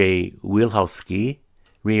 Peter J. Wilhowsky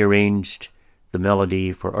rearranged the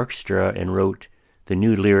melody for orchestra and wrote the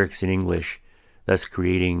new lyrics in English, thus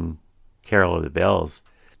creating Carol of the Bells.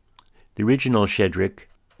 The original Shedrik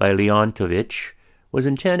by Leontovich was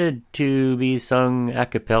intended to be sung a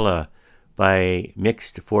cappella by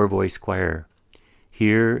mixed four-voice choir.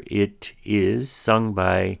 Here it is sung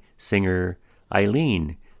by singer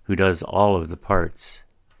Eileen, who does all of the parts.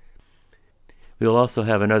 We'll also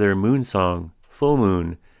have another moon song, Full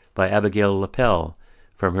Moon, by Abigail Lapel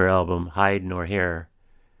from her album Hide Nor Hair.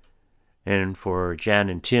 And for Jan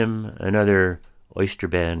and Tim, another Oyster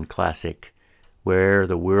Band classic, Where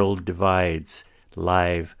the World Divides,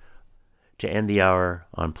 live to end the hour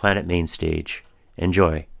on Planet Mainstage.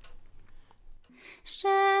 Enjoy.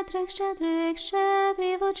 Щедрик, щедрик,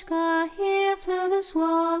 щедрівочка, he flew the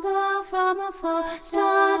swallow from afar,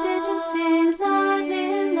 started to sing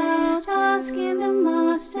loudly loud, asking the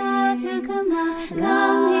master to come out.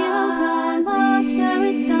 Come here, O kind master,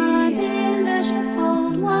 it's time in the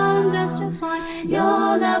sheepfold wonders to find.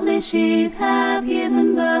 Your lovely sheep have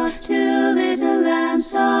given birth to little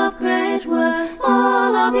lambs of great worth.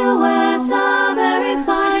 All of your wares are very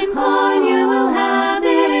fine, coin you will have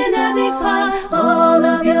in a big pile. All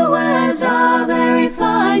of your wares are very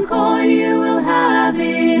fine, coin you will have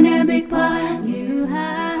in a big pile. You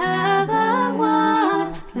have a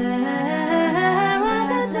wife fair as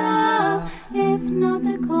a dove, if not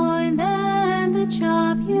the coin then the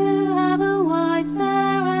chaff. You have a wife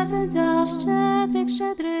fair as a dove. Щедрик,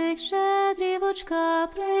 щедрик, щедрівочка,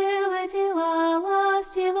 прилетіла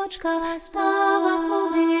ластівочка, стала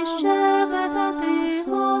собі щебетати,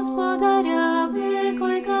 господаря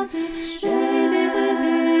викликати.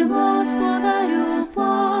 Веди, господарю,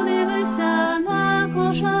 подивися на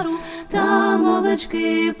кошару, там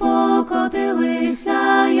овечки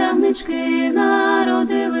покотилися, ягнички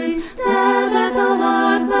народились. Тебе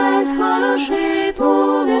товар весь хороший,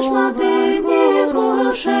 будеш мати мірку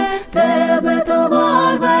грошей. Тебе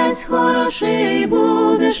товар весь хороший,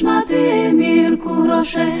 будеш мати мірку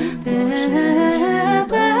грошей.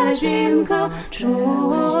 Тебе жінка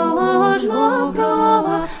чорноброва,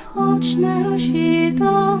 хоч не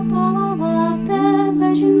розчіто полова, в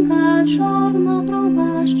тебе жінка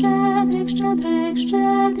чорноброва. Щедрик, щедрик,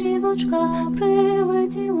 щедрівочка,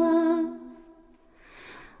 прилетіла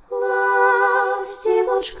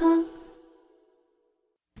ластівочка.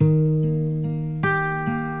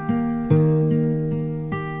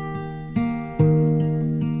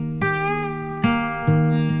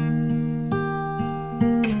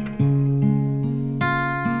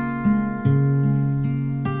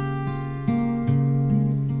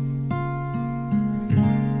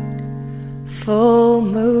 Full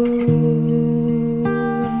moon,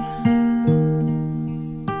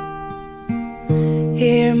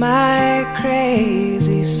 hear my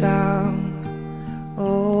crazy song,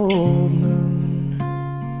 oh moon.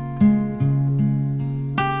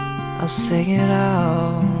 I'll sing it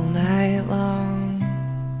all night long,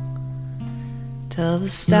 till the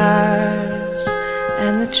stars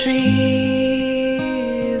and the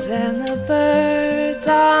trees and the birds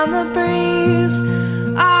on the breeze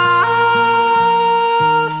are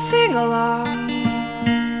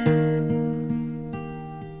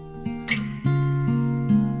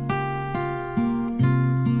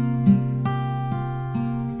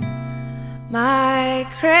my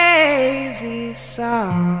crazy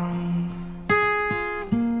song.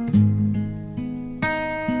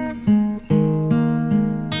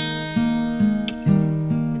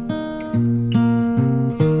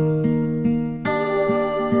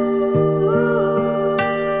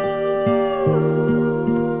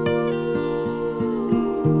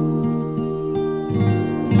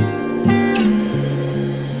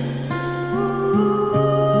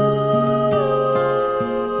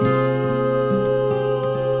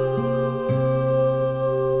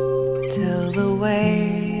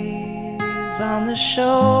 On the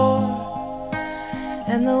shore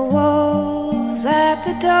and the wolves at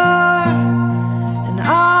the door and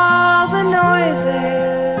all the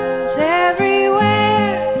noises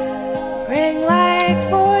everywhere ring like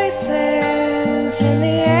voices in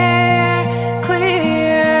the air,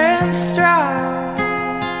 clear and strong,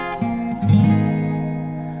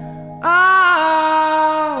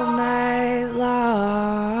 all night long.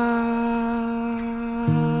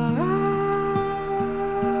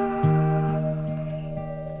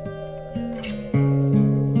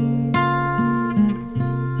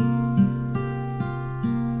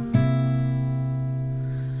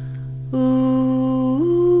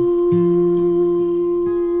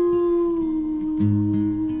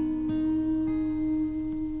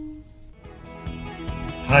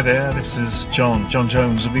 Hi there, this is John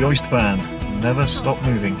Jones of the Oyster Band. Never Stop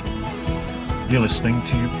Moving. You're listening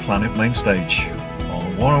to Planet Mainstage on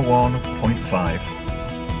 101.5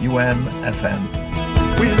 UMFM.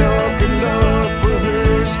 We look and look for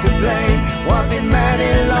who's to blame. Was it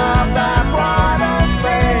madly love that brought us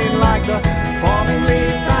pain? Like the falling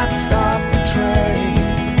leaf that stopped the train.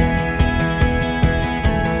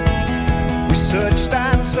 We searched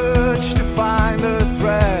and searched to find the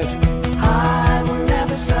thread. I will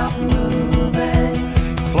never stop moving.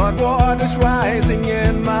 Floodwaters rising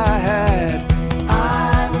in my head.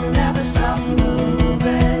 I will never stop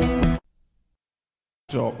moving.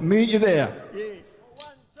 So, meet you there.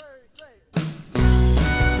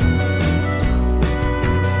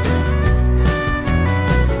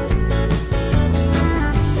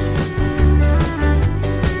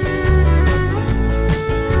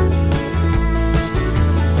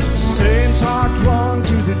 Saints are drawn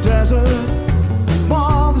to the desert,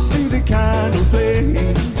 moths to the candle flame.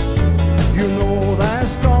 You know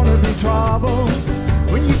there's gonna be trouble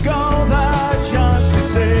when you go there just the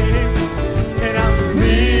same. And I'll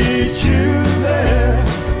meet you there.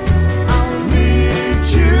 I'll meet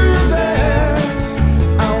you there.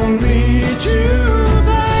 I'll meet you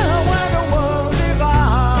there when the world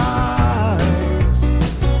divides.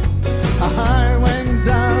 I went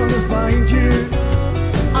down to find you.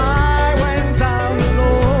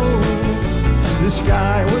 The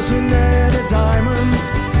sky was a net of diamonds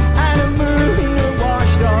and a moon that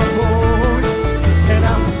washed our road. And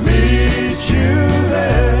I'll meet you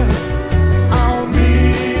there. I'll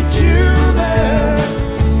meet you there.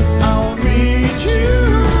 I'll meet you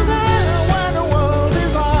there when the world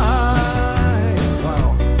divides. Wow.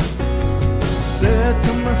 Said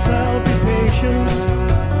to myself, be patient.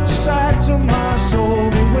 Said to my soul,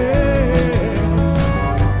 beware.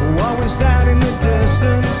 I was down in the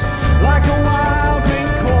distance like a wild thing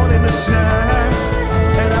caught in a snare.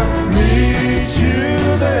 And I'll meet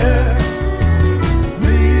you there.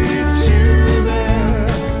 Meet you there.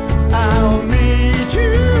 I'll meet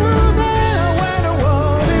you there when the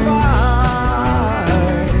world divides.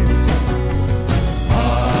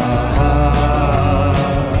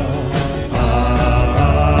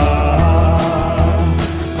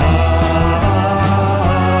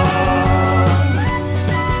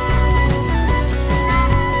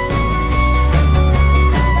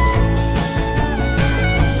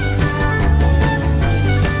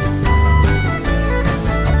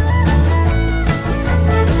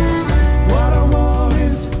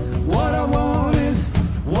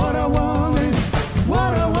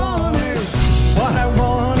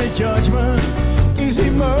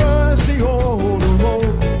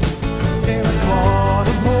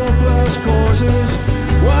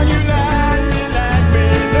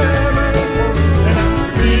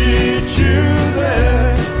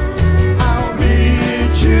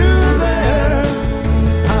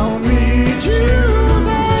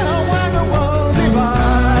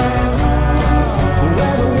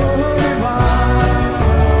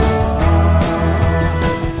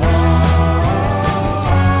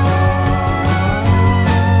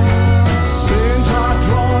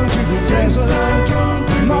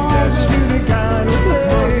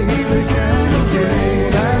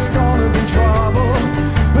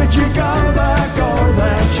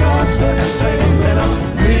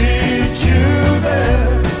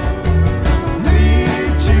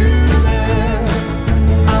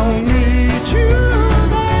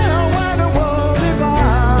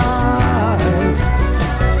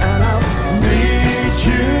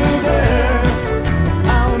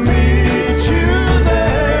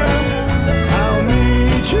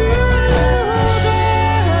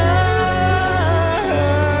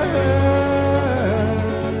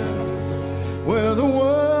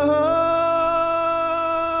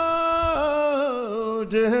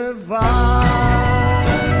 divine.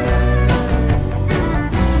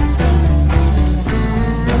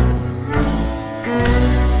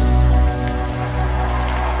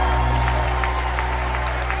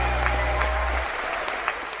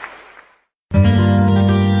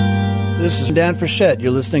 This is Dan Frechette.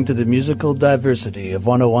 You're listening to the musical diversity of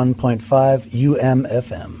 101.5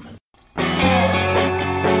 UMFM.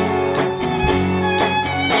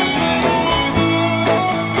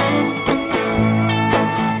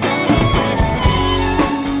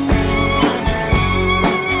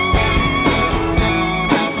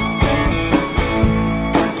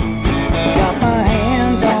 Got my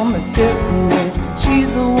hands on my destiny.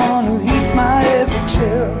 She's the one who heats my every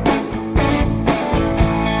chill.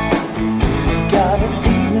 Got a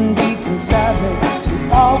feeling deep inside me. She's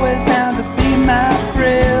always bound to be my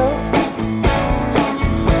thrill.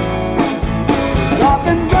 'Cause I've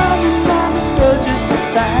been running round this road just to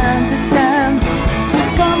find the time to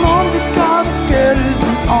come home to call the girl who's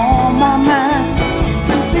been on my mind.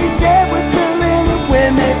 To be there with her anyway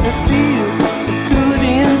made me feel so good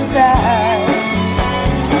inside.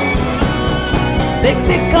 Make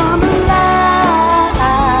me come alive.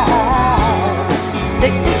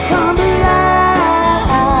 Make me come alive.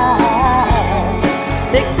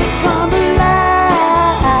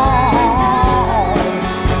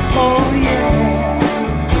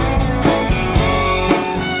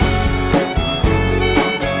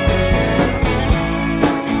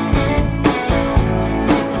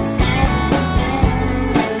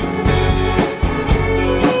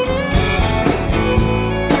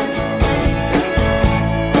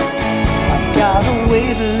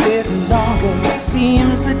 Wait a little longer.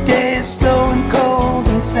 Seems the day is slow and cold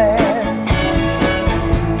and sad.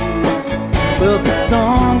 Well, the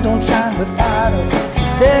sun don't shine without her.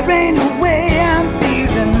 There ain't no way I'm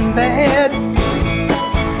feeling bad.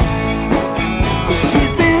 'Cause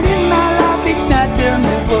she's been in my life each night. Tell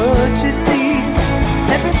me what she sees.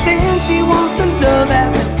 Everything she wants to love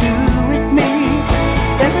has to do with me.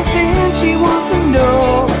 Everything she wants to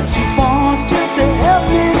know. She wants just to help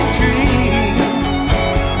me to dream.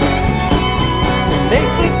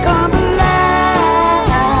 Make me come alive.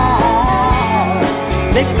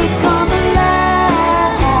 Make me come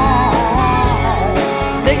alive.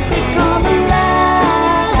 Make me come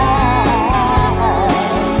alive.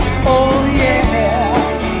 Oh yeah.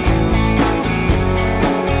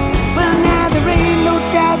 Well, now there ain't no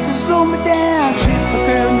doubts to slow me down. She's my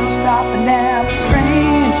girl, no stopping now. It's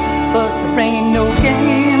strange, but there ain't no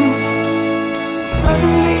games.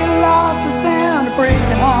 Suddenly I lost the sound of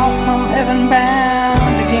breaking hearts. I'm heaven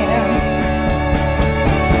bound again.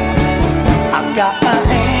 I've got my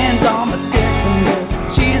hands on my destiny.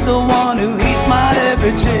 She's the one who heats my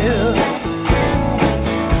every chill.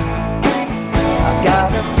 I've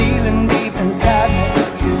got a feeling deep inside me.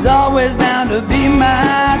 She's always bound to be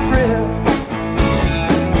my thrill.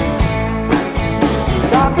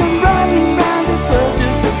 'Cause I've been running round this world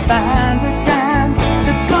just to find the time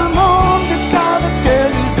to come home to call the girl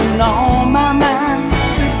who's been on my mind.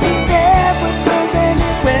 To be there with her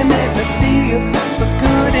anyway made me feel so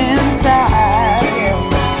good inside.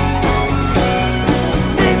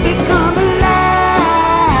 Make me come alive.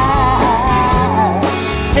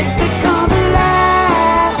 Make me come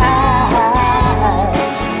alive.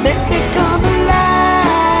 Make me come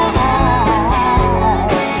alive.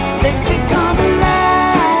 Make me come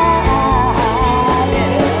alive.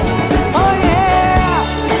 Yeah. Oh yeah.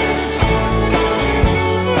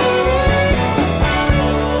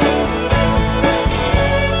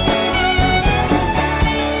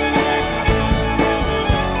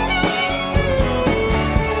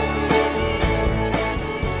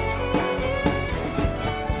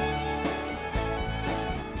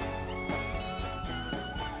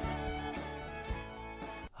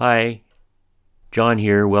 Hi, John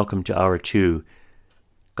here. Welcome to Hour 2.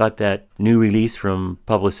 Got that new release from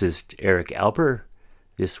publicist Eric Alper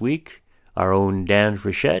this week. Our own Dan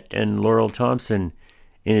Frechette and Laurel Thompson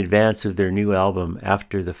in advance of their new album,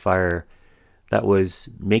 After the Fire. That was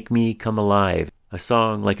Make Me Come Alive, a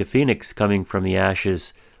song like a phoenix coming from the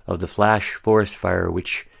ashes of the flash forest fire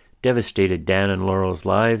which devastated Dan and Laurel's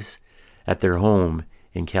lives at their home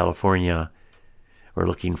in California. We're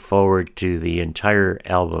looking forward to the entire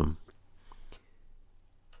album.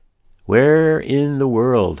 Where in the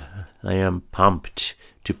world? I am pumped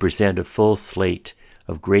to present a full slate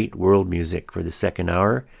of great world music for the second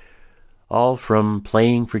hour, all from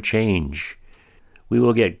Playing for Change. We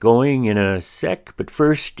will get going in a sec, but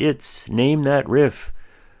first it's Name That Riff,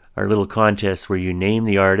 our little contest where you name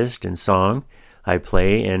the artist and song I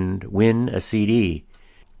play and win a CD.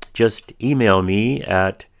 Just email me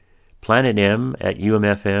at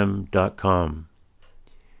planetm@umfm.com.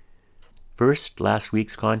 First, last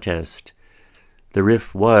week's contest. The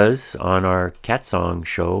riff was on our cat song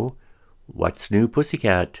show, What's New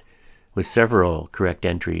Pussycat, with several correct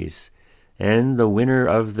entries. And the winner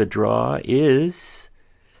of the draw is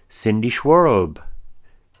Cindy Schwarob.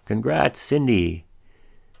 Congrats, Cindy.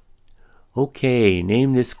 Okay,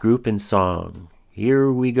 name this group and song.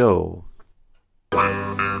 Here we go.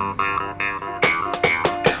 I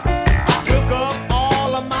took up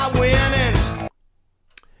all of my winnings.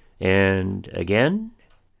 And again.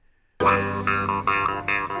 I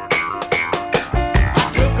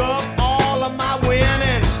took up all of my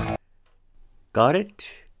winnings. Got it?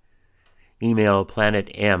 Email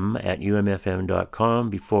planetm@umfm.com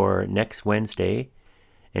before next Wednesday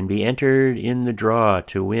and be entered in the draw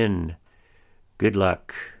to win. Good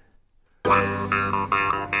luck. I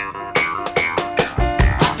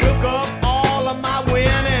took up all of my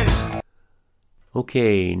winnings.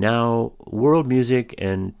 Okay, now world music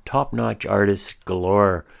and top-notch artists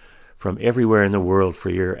galore from everywhere in the world for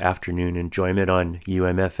your afternoon enjoyment on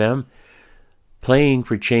UMFM. Playing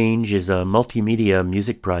for Change is a multimedia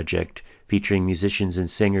music project featuring musicians and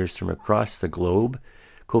singers from across the globe,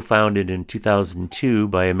 co-founded in 2002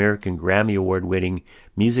 by American Grammy Award-winning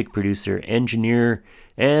music producer, engineer,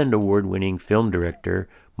 and award-winning film director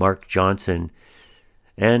Mark Johnson,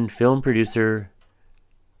 and film producer,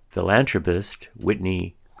 philanthropist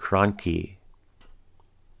Whitney Kroenke.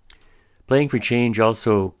 Playing for Change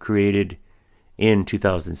also created in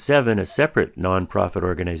 2007 a separate nonprofit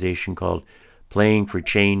organization called Playing for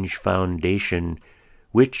Change Foundation,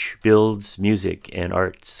 which builds music and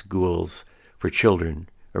art schools for children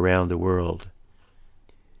around the world.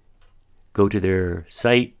 Go to their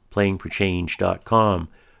site, playingforchange.com,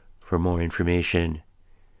 for more information.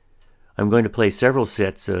 I'm going to play several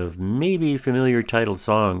sets of maybe familiar titled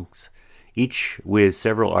songs, each with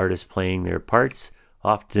several artists playing their parts,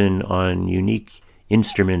 often on unique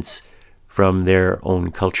instruments from their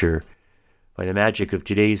own culture. By the magic of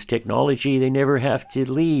today's technology, they never have to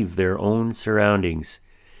leave their own surroundings.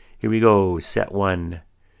 Here we go, set 1.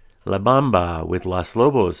 La Bamba with Los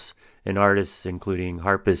Lobos, and artists including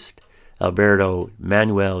harpist Alberto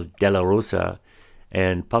Manuel de la Rosa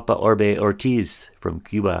and Papa Orbe Ortiz from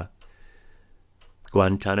Cuba.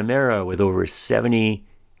 Guantanamera with over 70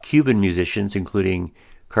 Cuban musicians, including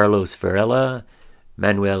Carlos Varela,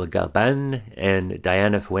 Manuel Galban, and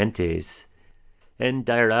Diana Fuentes. And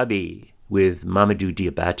Dairabi with Mamadou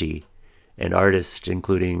Diabati, and artists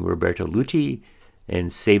including Roberto Luti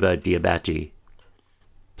and Seba Diabati.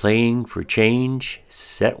 Playing for Change,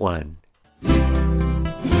 set 1.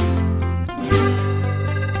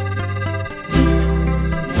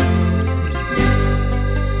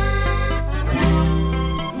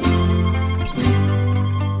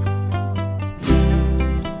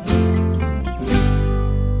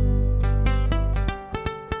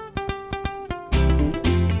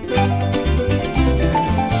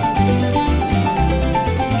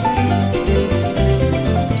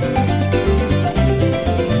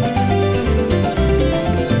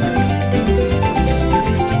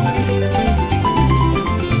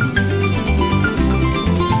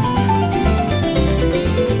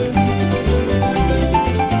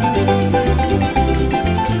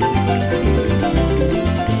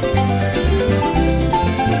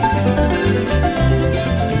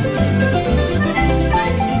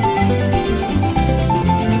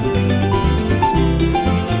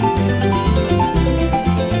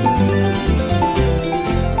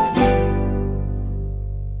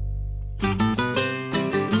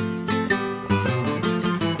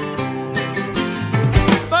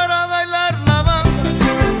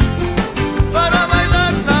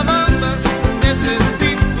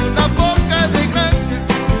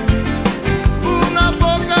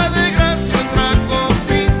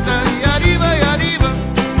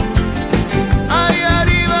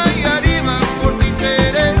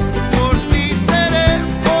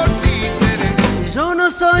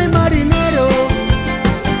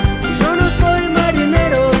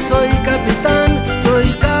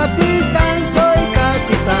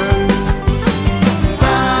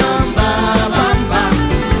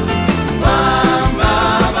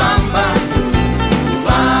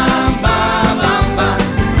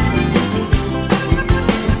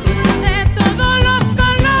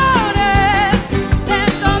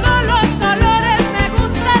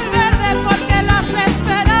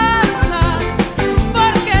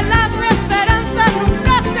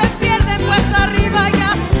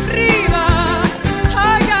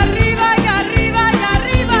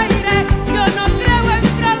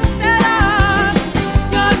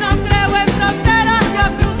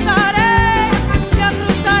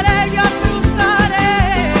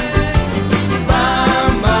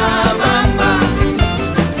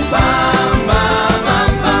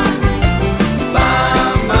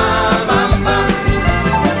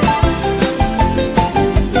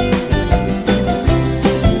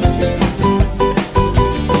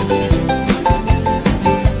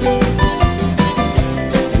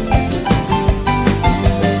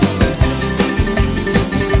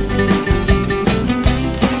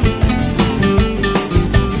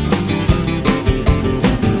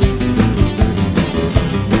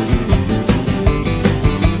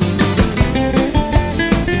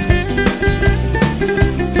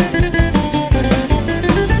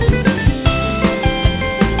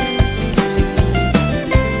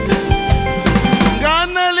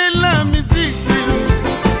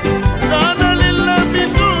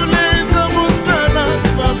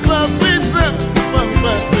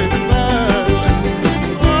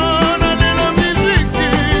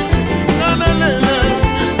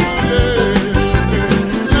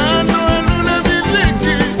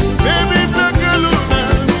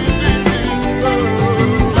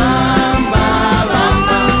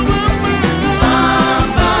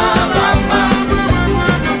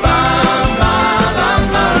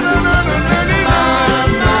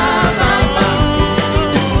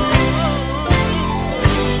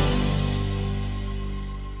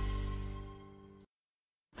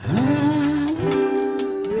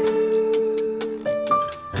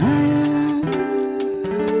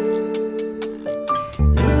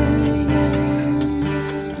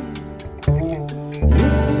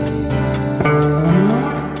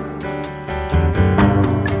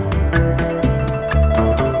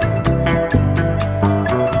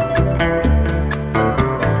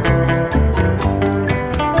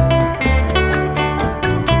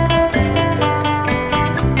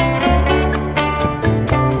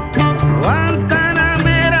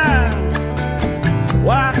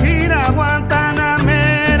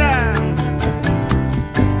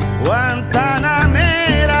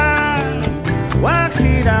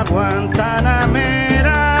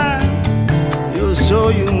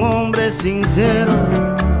 hombre sincero.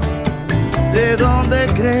 ¿De dónde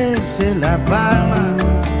crece la palma?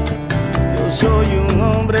 Yo soy un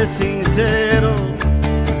hombre sincero.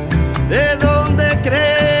 ¿De dónde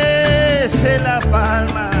crece la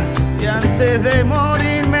palma? Y antes de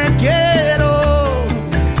morir me quiero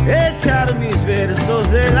echar mis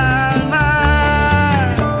versos del alma.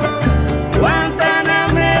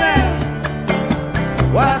 Guantanamera,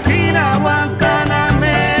 Guajira,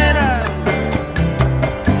 Guantanamera,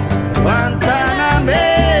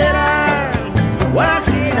 Guantanamera,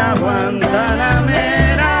 Guajira,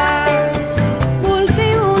 Guantanamera.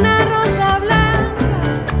 Cultivo una rosa blanca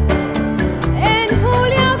en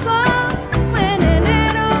julio como en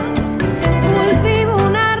enero. Cultivo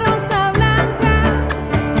una rosa blanca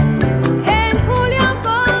en julio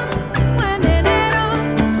como en enero.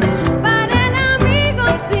 Para el amigo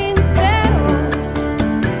sincero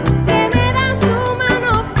que me da su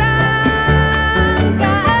mano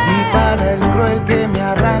franca. Y para el cruel que me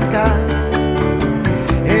arranca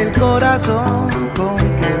el corazón con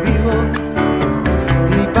que vivo.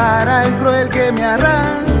 Y para el cruel que me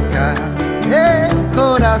arranca el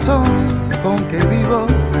corazón con que vivo.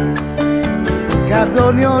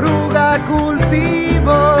 Cardón y oruga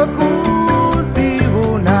cultivo, cultivo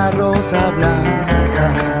una rosa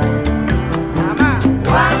blanca.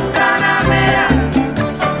 Guantanamera,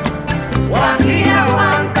 Guajira,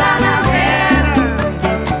 Guantanamera,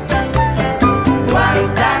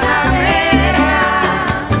 Guantanamera,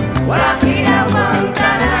 Guajira,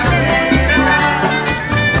 Guantanamera.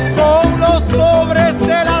 Con los pobres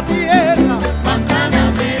de la tierra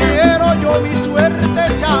quiero yo mi suerte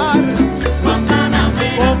echar.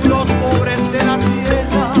 Con los pobres de la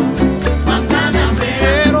tierra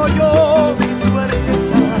quiero yo mi suerte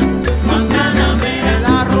echar. El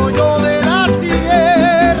arroyo de la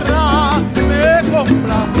sierra me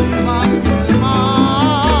complace más que el mar.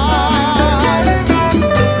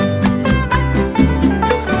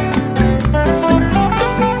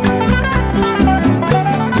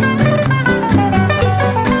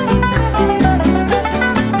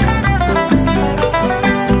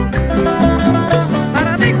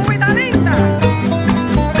 Para ti, cubita linda.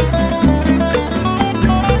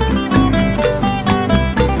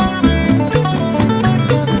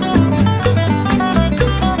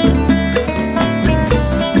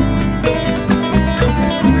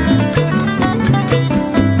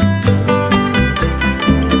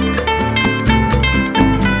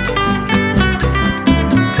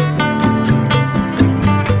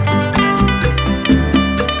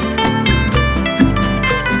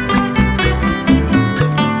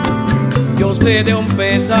 Yo sé de un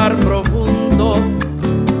pesar profundo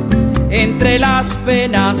entre las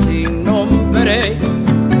penas sin nombre.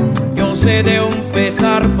 Yo sé de un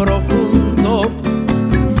pesar profundo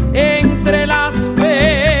entre las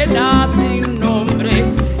penas sin nombre.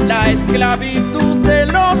 La esclavitud de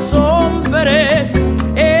los hombres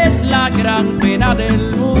es la gran pena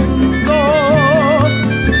del mundo.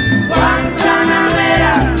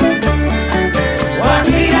 Guantanamera,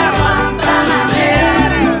 Guajira, Guantanamera,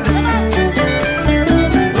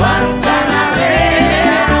 Guantanamera,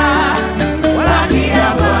 Guajira,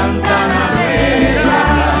 Guantanamera.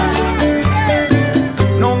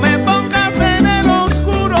 No me pongas en el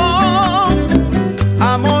oscuro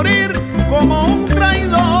a morir como un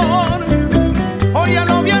traidor.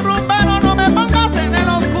 Óyelo bien, rumbero, no me pongas en el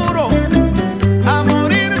oscuro a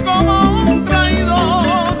morir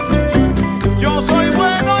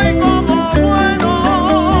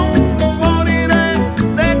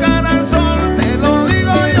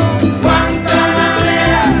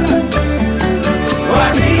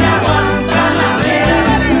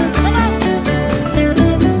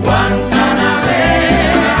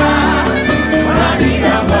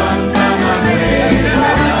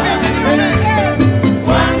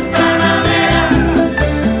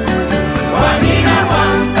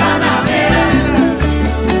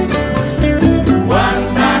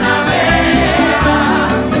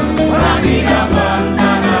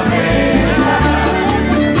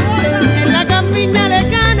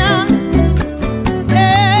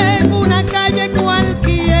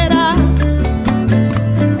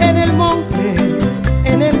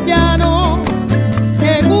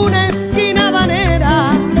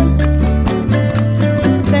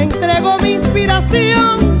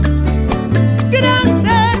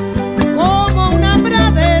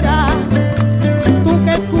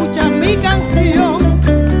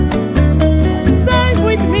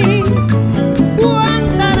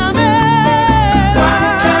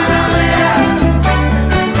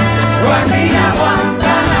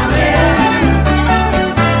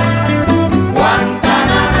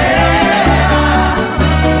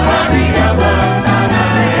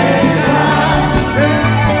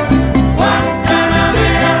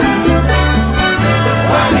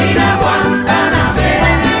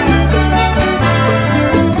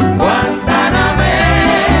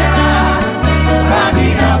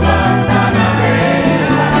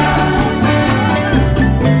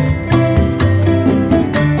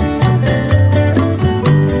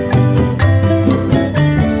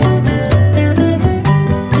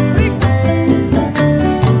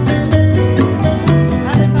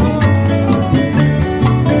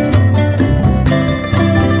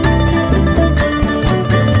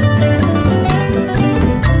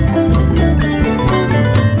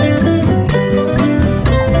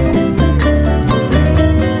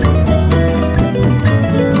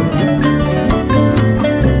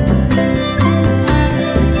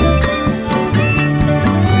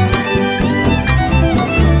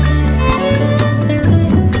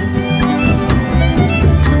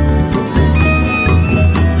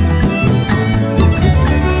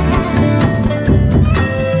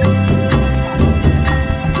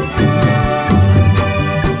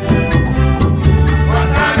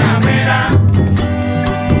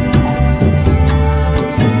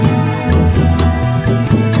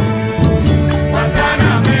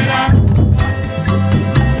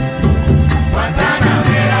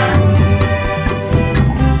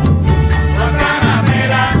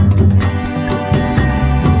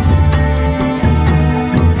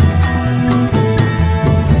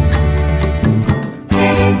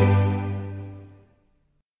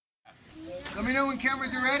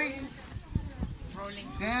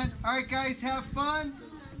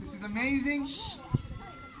is amazing?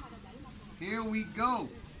 Here we go.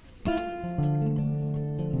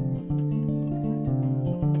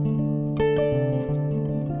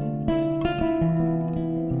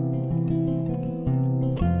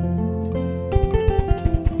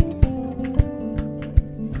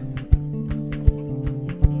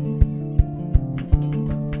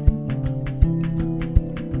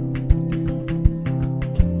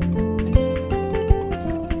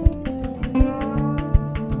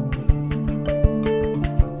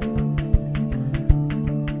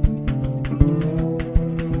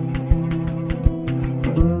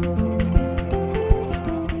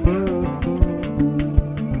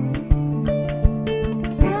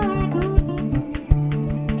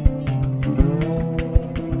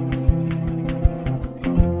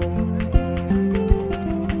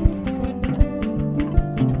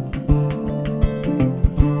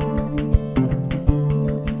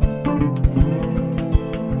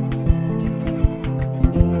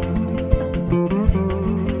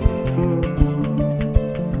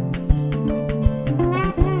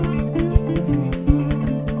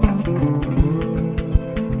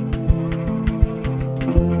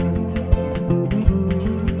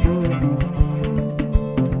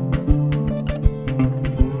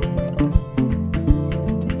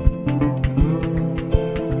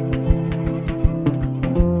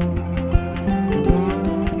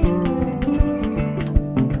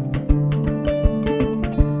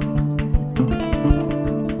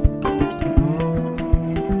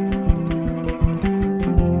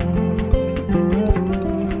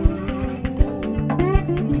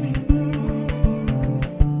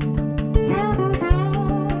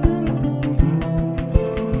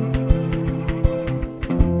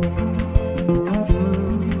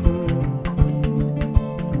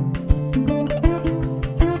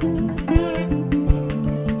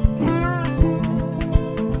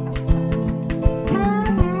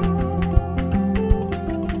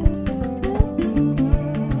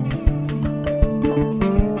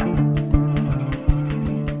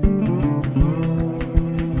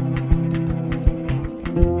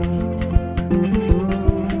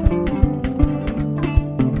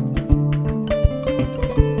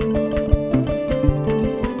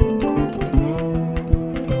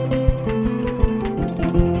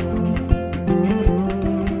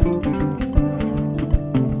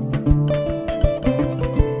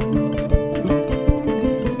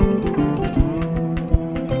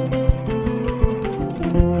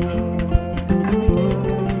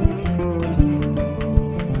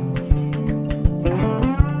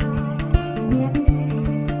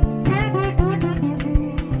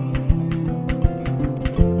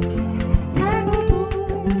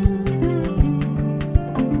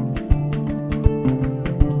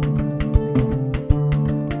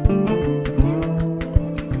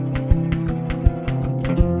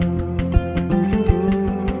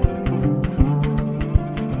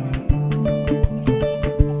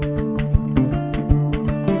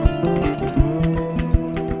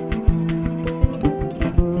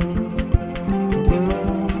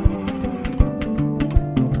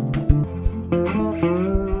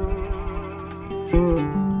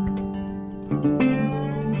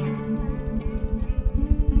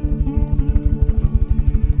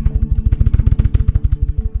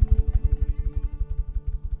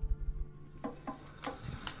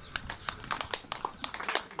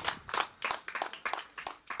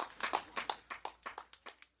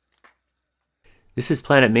 This is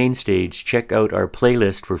Planet Mainstage. Check out our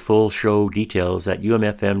playlist for full show details at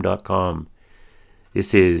umfm.com.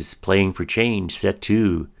 This is Playing for Change, Set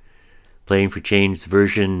 2. Playing for Change's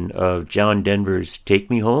version of John Denver's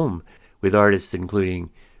Take Me Home, with artists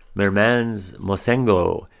including Mermans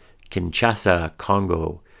Mosengo, Kinshasa,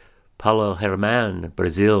 Congo, Paulo Herman,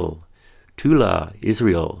 Brazil, Tula,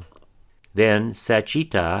 Israel. Then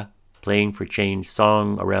Sachita, Playing for Change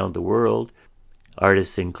Song Around the World,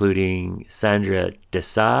 artists including Sandra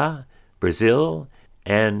Dessa, Brazil,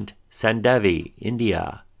 and Sandavi,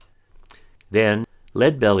 India. Then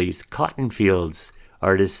Leadbelly's Cotton Fields,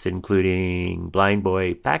 artists including Blind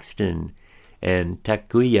Boy Paxton and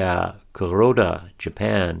Takuya Kuroda,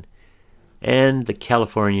 Japan, and the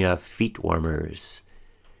California Feet Warmers.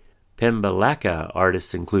 Pembalaka,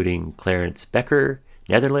 artists including Clarence Becker,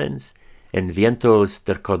 Netherlands, and Vientos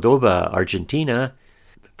de Cordoba, Argentina,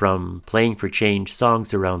 from Playing for Change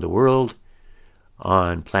Songs Around the World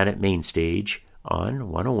on Planet Mainstage on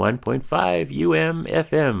 101.5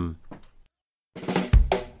 UM-FM.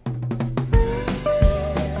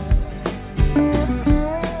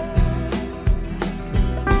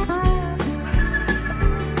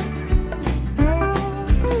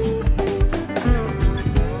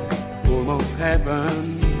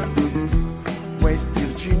 Haven, West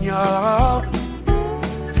Virginia,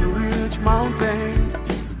 Blue Ridge Mountains,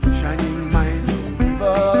 Shining Mine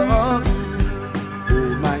River.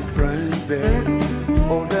 All my friends there,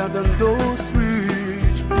 older than those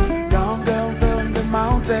ridge, down, down, down the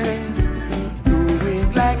mountains,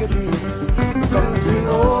 moving like a breeze. Country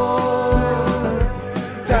road,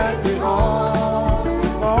 take me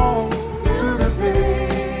home to the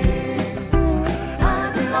place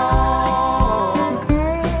I belong.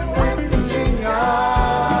 West Virginia,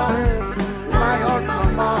 my heart,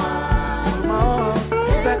 mama,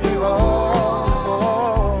 take me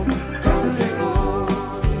home, country road.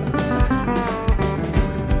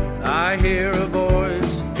 I hear a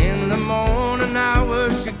voice in the morning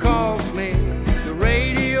hours, she calls me. The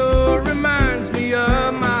radio reminds me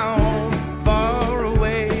of my home far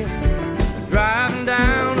away. Driving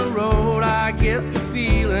down the road, I get the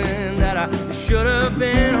feeling that I should have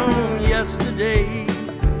been home yesterday.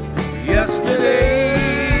 Yesterday.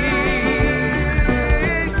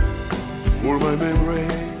 All my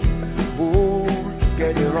memories, all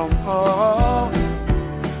gather on her.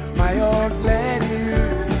 My heart let you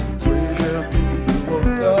treasure to the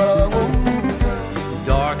world.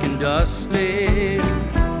 Dark and dusty,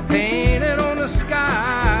 painted on the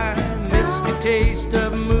sky, misty taste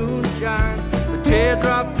of moonshine, a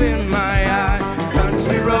teardrop in my eye.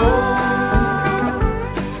 Country road,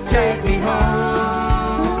 take me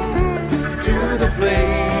home to the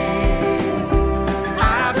place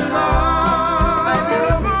I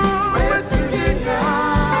belong. West Virginia,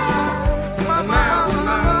 my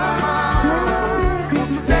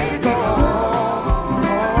won't you take me home?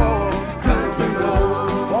 Country road,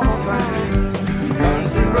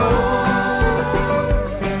 country road,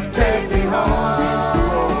 take me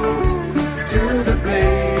home to the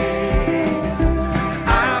place I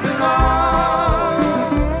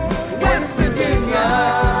belong. West Virginia,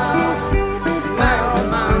 my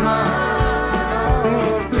mama,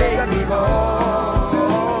 take me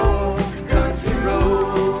home. Country road.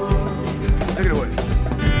 Take it away.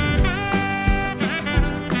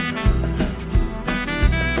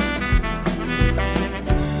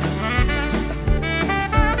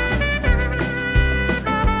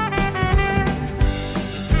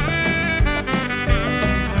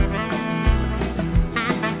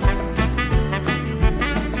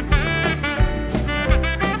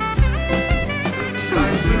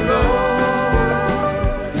 Country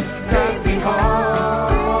road, take me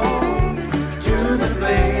home to the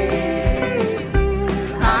place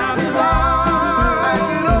I belong.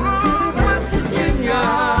 West Virginia,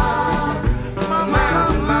 my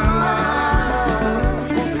mama,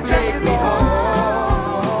 won't you take me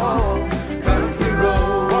home? Country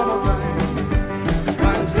road,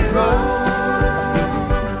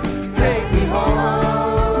 take me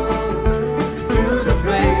home to the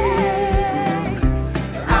place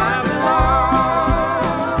I belong.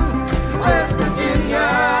 West Virginia,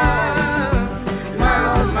 my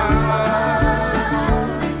mama,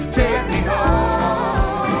 take me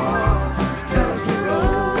home. Country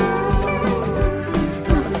road,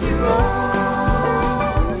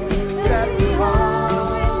 take me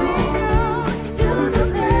home to the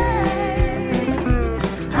place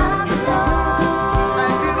I belong.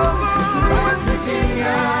 West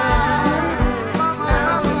Virginia, my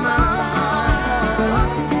mama,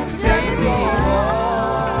 take me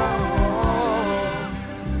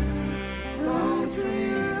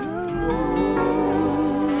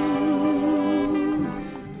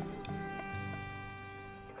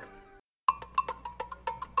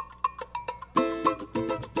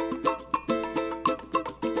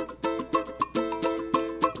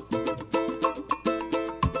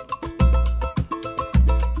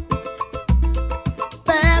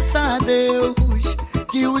Peça a Deus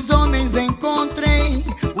que os homens encontrem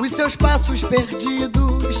os seus passos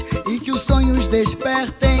perdidos e que os sonhos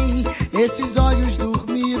despertem esses olhos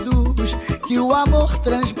dormidos, que o amor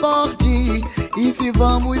transborde e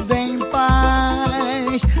vivamos em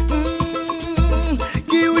paz.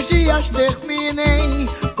 Que os dias terminem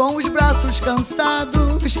com os braços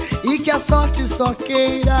cansados e que a sorte só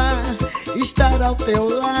queira estar ao teu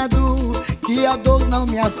lado, que a dor não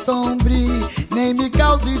me assombre nem me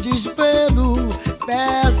cause desvelo.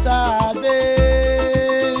 Peça a Deus.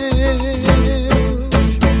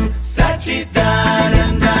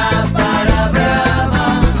 Satchitananda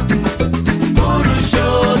Parabrahma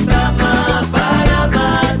Purushottama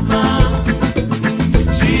Paramatma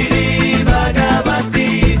Shri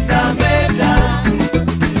Bhagavati Sameda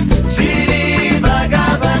Shri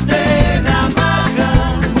Bhagavate Namaha.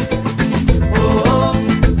 Oh,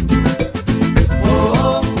 oh,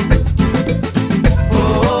 oh, oh, oh.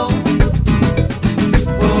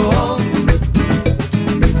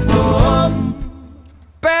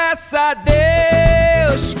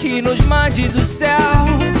 que nos mande do céu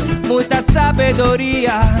muita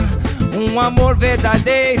sabedoria, um amor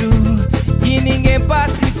verdadeiro, que ninguém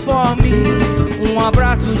passe fome, um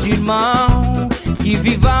abraço de irmão, que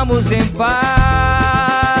vivamos em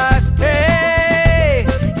paz. Ei,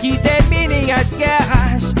 que terminem as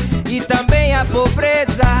guerras e também a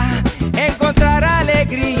pobreza, encontrar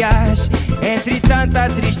alegrias entre tanta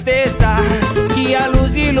tristeza, que a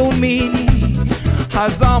luz ilumine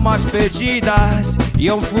as almas perdidas e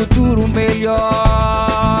um futuro melhor.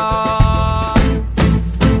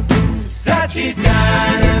 Satchidananda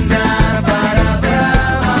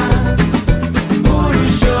Parabrahma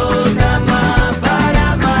Purushottama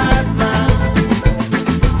Paramatma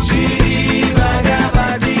Shri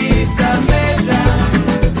Bhagavati Sameta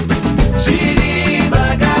Shri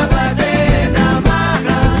Bhagavate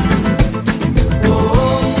Namaha. Oh,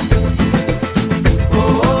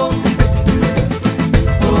 oh,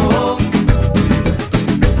 oh, oh,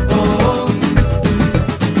 oh, oh,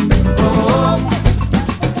 oh.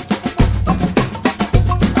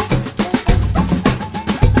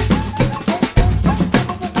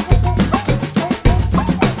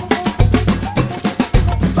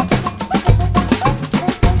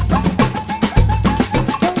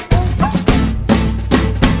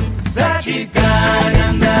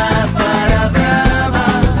 Satchidananda Parabrahma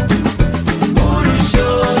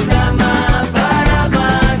Purushottama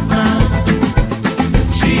Paramatma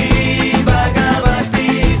Shri Bhagavati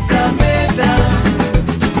Sameta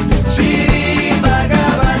Shri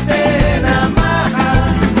Bhagavate Namaha.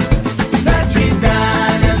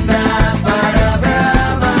 Satchidananda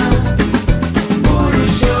Parabrahma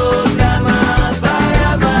Purushottama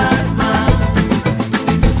Paramatma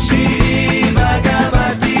Shri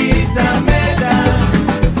Bhagavati Sameta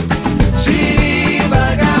Shri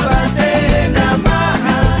Bhagavate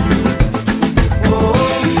Namaha. Oh,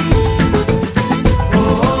 oh,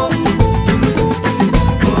 oh,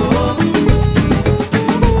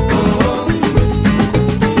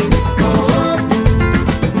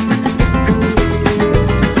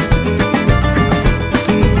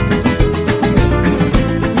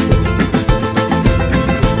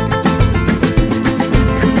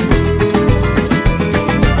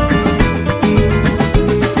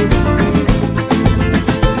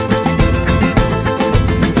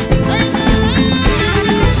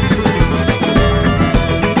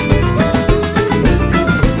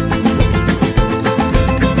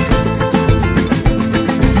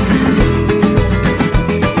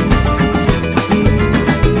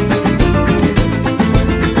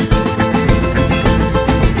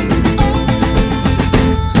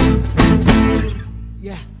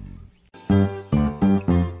 yeah.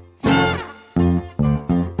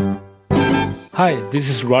 Hi, this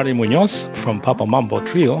is Roddy Munoz from Papa Mambo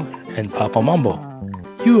Trio and Papa Mambo.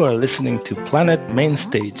 You are listening to Planet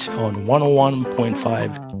Mainstage on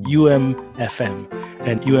 101.5 UMFM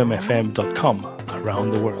and umfm.com around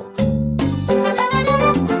the world.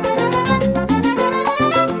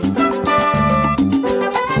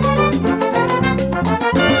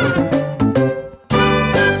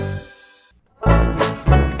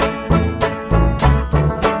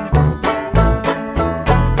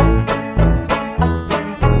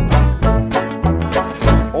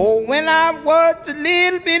 Oh, when I was a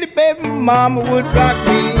little bitty baby, mama would rock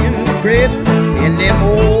me in the crib in them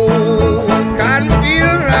old cotton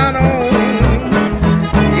fields around home.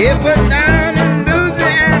 It was down in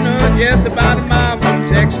Louisiana, just about a mile from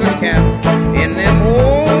Texarkana, in them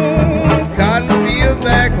old cotton fields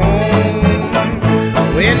back home.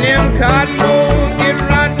 When them cotton bolls get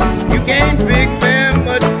rotten, you can't pick very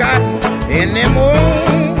much cotton in them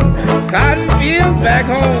old cotton fields back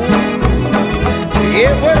home.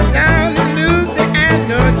 It was down in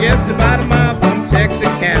Louisiana, just about a mile from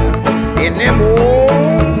Texarkana, in them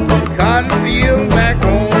old cotton fields back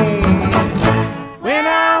home. When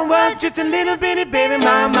I was just a little bitty baby,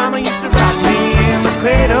 my mama used to rock me in the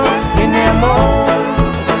cradle, in them old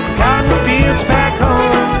cotton fields back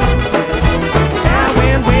home. I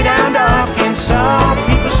went way down to Arkansas,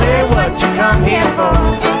 people say, what you come here for?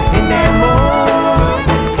 In them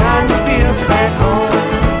old cotton fields back home.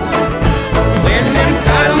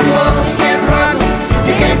 Cotton bolls get rotten,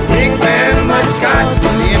 you can't pick very much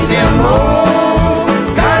cotton in them holes.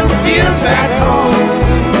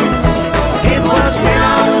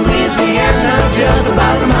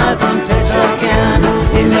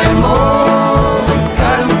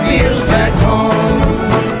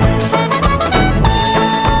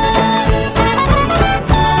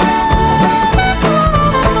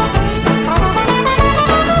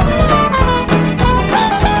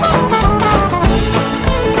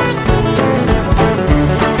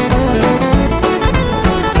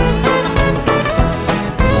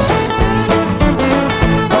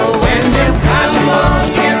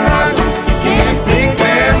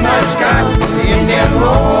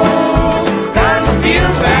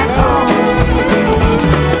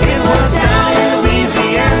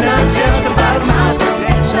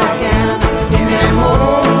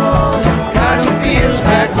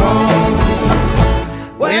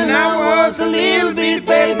 When I was a little bit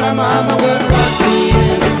babe, my mama would rock me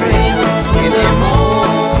in the cradle in the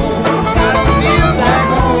morning. Got to feel back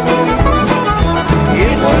home.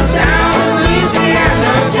 It was down in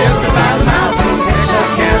Louisiana, just about a mile from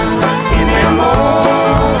Texarkana. In the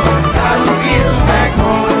morning, cotton fields back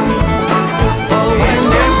home. Oh, when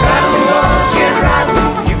them cotton laws get rotten,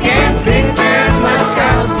 you can't pick very much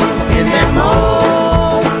cotton. In the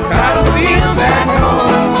morning, cotton fields back home.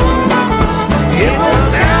 It was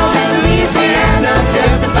down in Louisiana,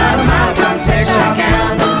 just about a mile from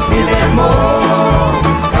Texarkana. In the morning,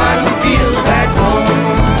 cotton fields back home.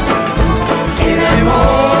 In the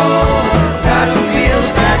morning, cotton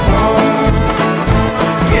fields back home.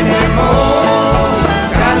 In the morning,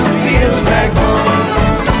 cotton fields back home.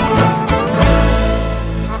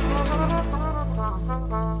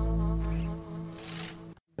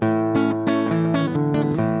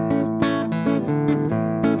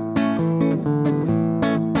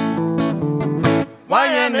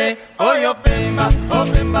 Wayene, oyo pemba, o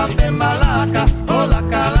pemba pemba laka, o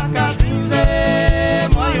laka laka zinze.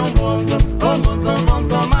 Moyo mbonzo, o mbonzo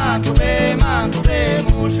mbonzo makube makube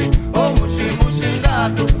mushi, o mushi mushi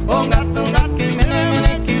ngatu, o ngatu ngaki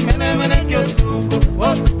mene mene kyosuku,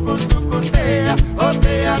 o suku suku tea, o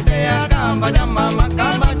tea tea gamba jamama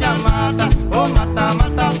gamba jamata, o mata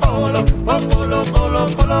mata polo, o polo polo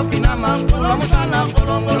polo kinama polo mushana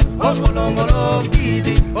polongolo, o polongolo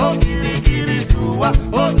kidi, o kidi kidi suwa,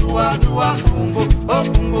 o suwa suwa kungu, o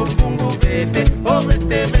kungu kungu bete, o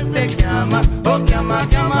bete bete kiama, o kiama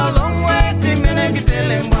kiama longwe kimene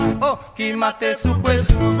kitelemwa, o kimate supwe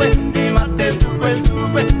supwe, kimate supwe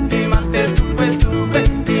supwe, kimate supwe supwe,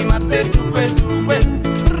 kimate supwe supwe.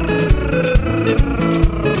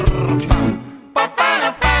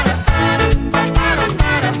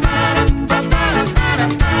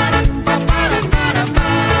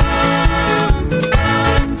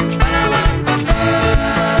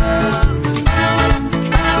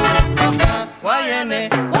 Wayene,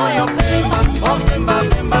 oyo pemba, o pemba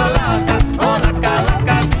pemba laka, o laka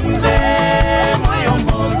laka zinze. Moyo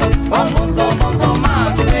mbonzo, o mbonzo mbonzo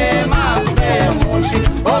makube makube mushi,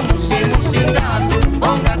 o mushi mushi ngatu, o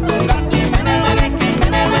ngatu ngati mene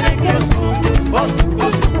mene kyosuku, o suku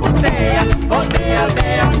suku tea, o tea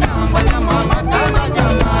tea kamba jamama kamba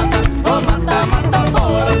jamata, o mata mata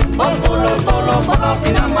polo, o polo polo polo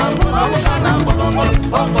kinama polo mushana polongolo,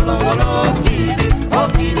 o polongolo kidi, o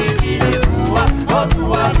kidi kidi suwa, o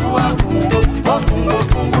suwa suwa kungu, o kungu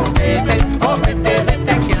kungu bete, o bete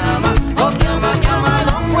bete kiama, o kiama kiama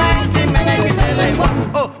longwe kimene kitelemwa,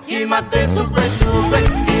 o kimate supwe supwe,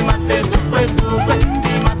 kimate supwe supwe,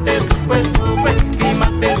 kimate supwe supwe,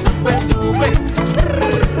 kimate supwe supwe.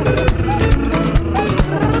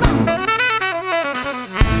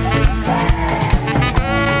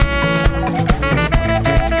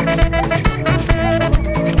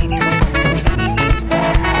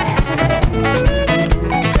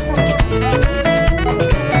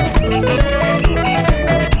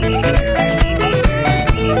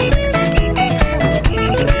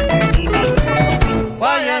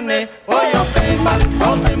 Wayene, oyo pemba,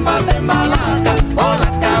 o pemba pemba laka, o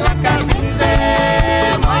laka laka zinze.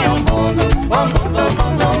 Moyo mbonzo, o mbonzo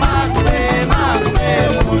mbonzo makube makube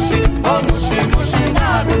mushi, o mushi mushi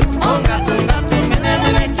ngatu, o ngatu ngatu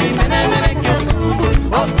mene kyosuku,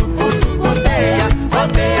 o suku suku tea, o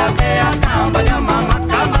tea tea kamba jamama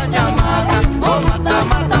kamba jamata, o mata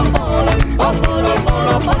mata polo, o polo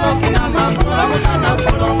polo polo kinama polo mushana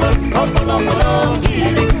polongolo, o polongolo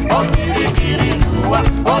kiri, o kiri kiri suwa,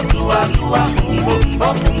 o suwa suwa kungu, o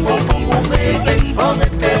kungu kungu bete, o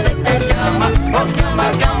bete bete kiama, o kiama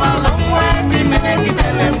kiama longwe kimene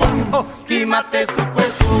kitelemwa, o kimate supwe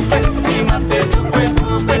supwe, kimate supwe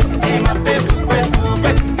supwe, kimate supwe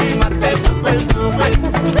supwe, kimate supwe supwe.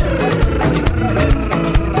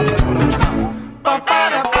 Pa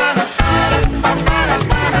para para para, pa para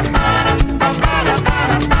para para, pa para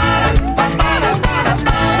para para, pa para para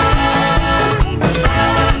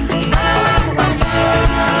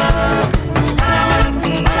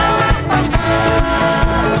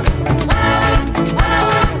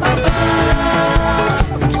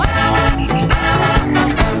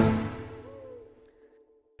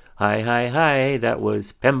Hi, hi, hi, that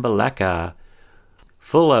was Pembalaka,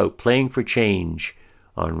 full out playing for change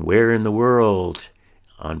on Where in the World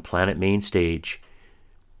on Planet Mainstage.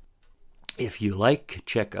 If you like,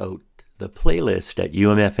 check out the playlist at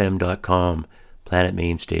umfm.com, Planet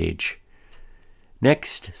Mainstage.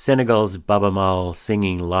 Next, Senegal's Baba Mal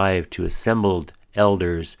singing live to assembled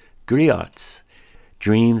elders, griots,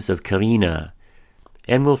 Dreams of Karina.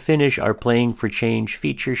 And we'll finish our Playing for Change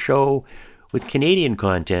feature show with Canadian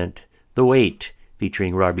content, The Wait,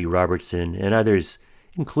 featuring Robbie Robertson and others,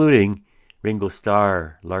 including Ringo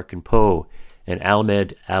Starr, Larkin Poe, and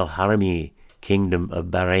Ahmed Al-Harami, Kingdom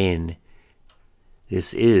of Bahrain.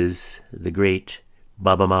 This is the great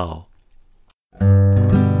Baba Mao.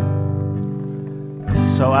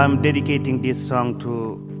 So I'm dedicating this song to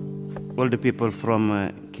all the people from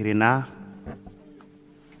Kirina,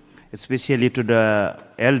 especially to the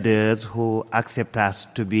elders who accept us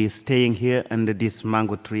to be staying here under these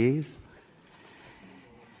mango trees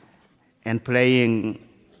and playing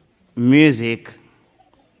music,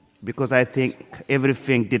 because I think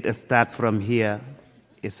everything did start from here.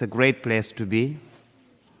 It's a great place to be.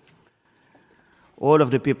 All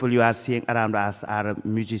of the people you are seeing around us are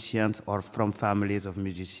musicians or from families of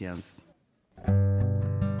musicians.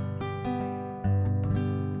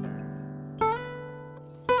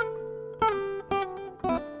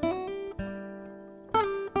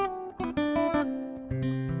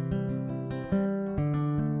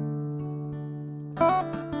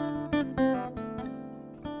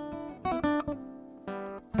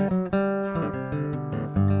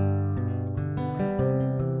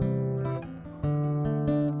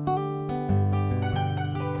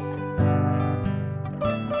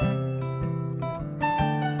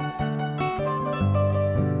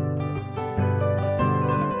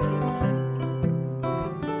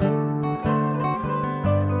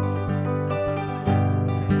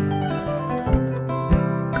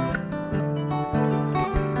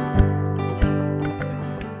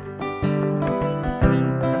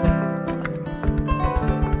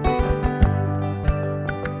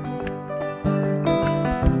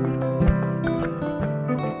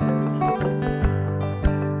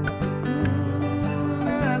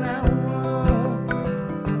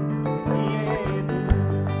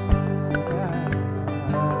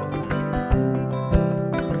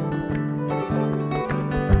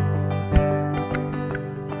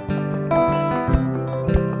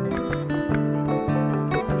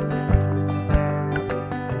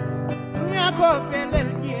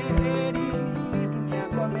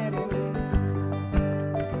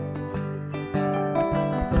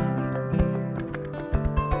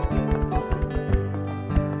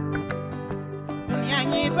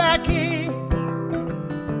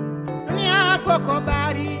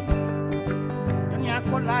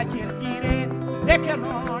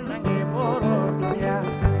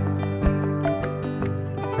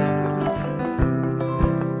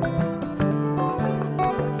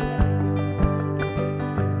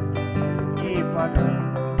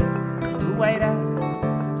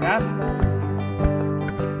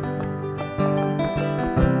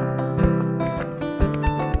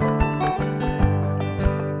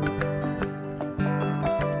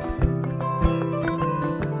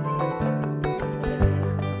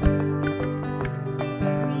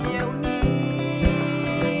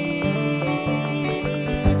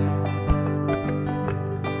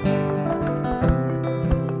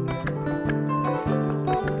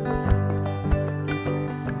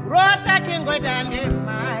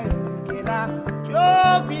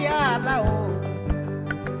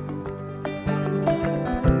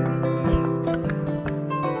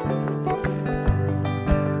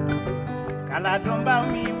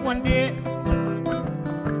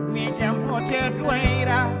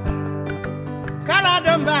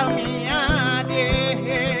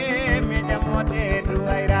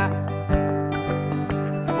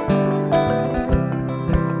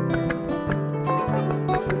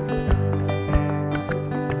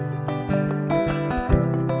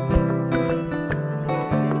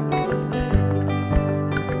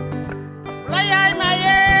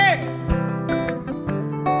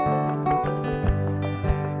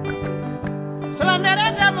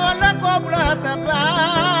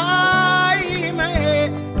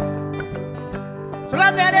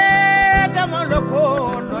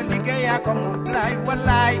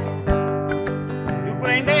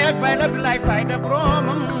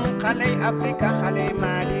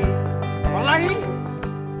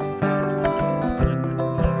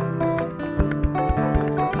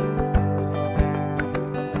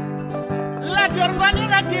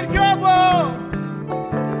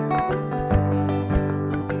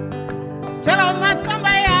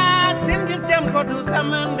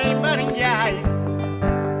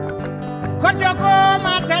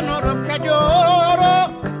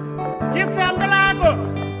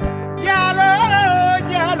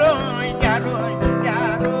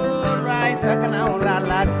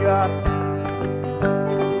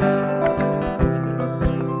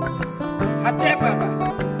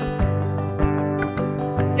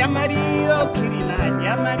 Jamario,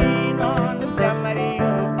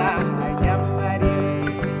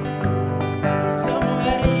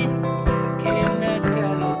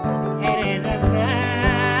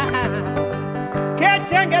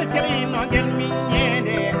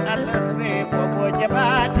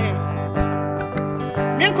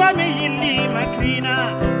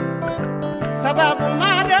 sababu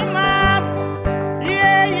madama.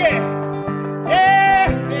 Yeah, yeah. Yeah,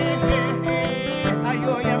 yeah, yeah.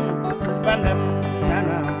 Ayoyam bandam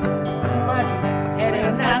nana.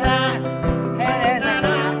 Here nana. Here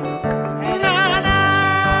nana. Nana.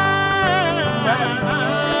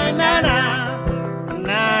 Nana.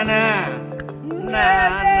 Nana.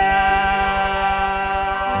 Nana.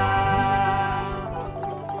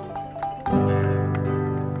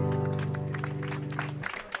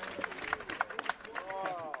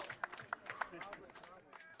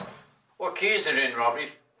 What key is it in, Robbie?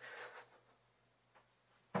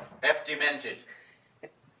 F demented.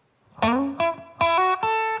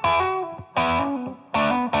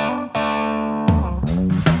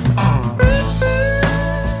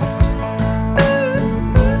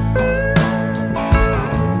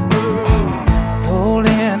 Pulled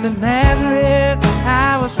into Nazareth,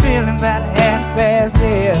 I was feeling about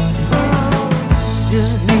 10:30.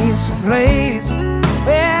 Just need some place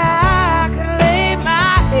where I can lay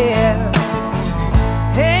my head.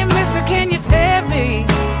 Hey, mister, can you tell me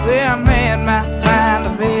where a man might find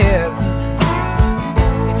a bed?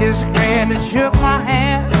 He just grinned and shook my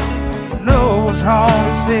hand. No, was all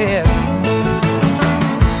he said.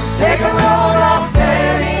 Take a load off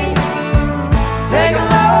Fanny. Take a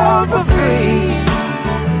load for free.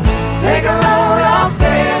 Take a load off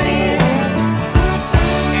Fanny.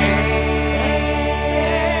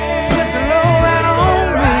 Put the load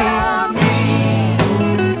right on me.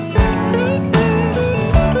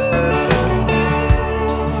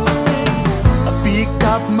 I pick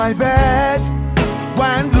up my bag,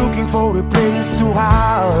 went looking for a place to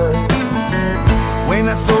hide. When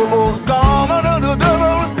I saw old Common on the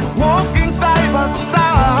double walking side by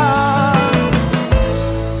side,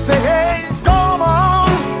 say, hey, come on,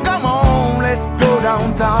 let's go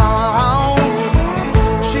downtown.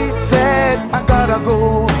 She said, I gotta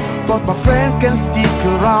go, but my friend can stick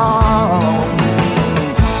around.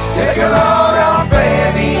 Take a load off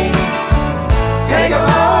Fanny. Take a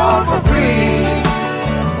load for free.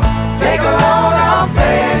 Take a load off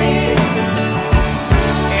Fanny.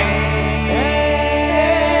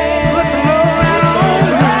 Put the load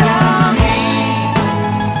right on me.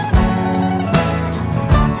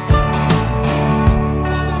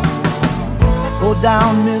 Go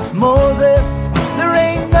down, Miss Moses. There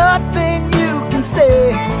ain't nothing you can say.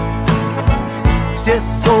 Just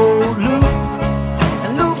so Luke,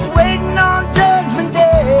 and Luke's waiting on Judgment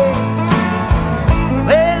Day.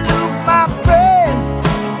 Well, Luke, my friend,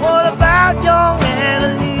 what about young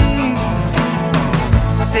Annalie?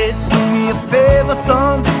 Said, do me a favor,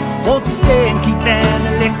 son, won't you stay and keep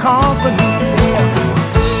Annalie company?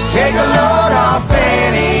 Take a load off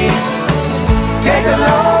Fanny. Take a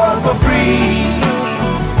load for free.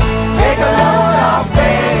 Take a load off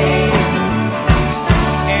Fanny.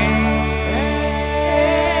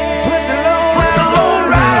 Put the load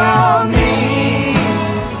right on me.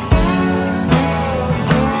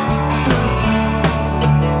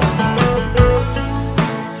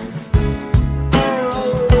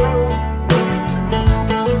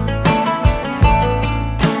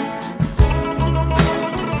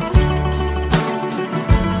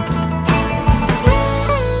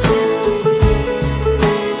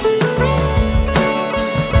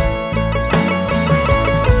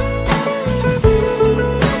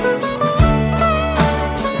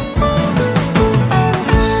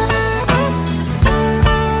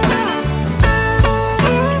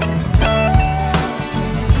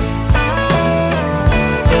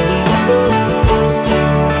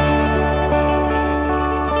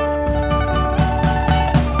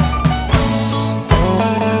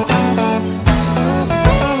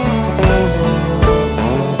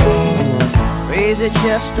 Crazy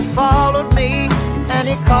Chester followed me, and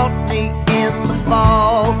he caught me in the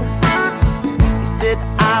fog. He said,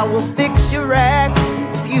 I will fix your act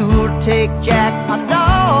if you'll take Jack, my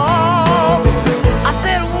dog. I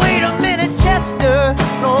said, wait a minute, Chester,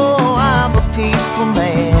 no, I'm a peaceful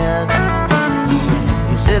man.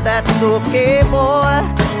 He said, that's okay, boy,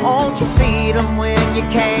 won't you feed him when you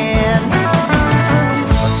can?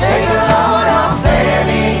 Take a load off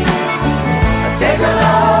Fanny. Take a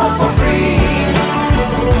load for free.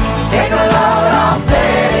 Take a load off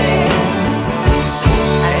Fanny.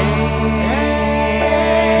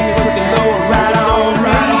 Put the load right on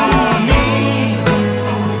me.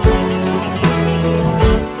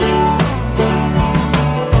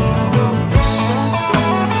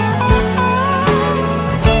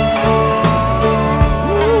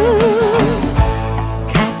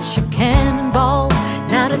 Catch a cannonball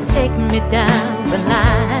now to take me down the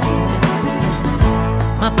line.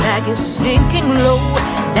 My bag is sinking low,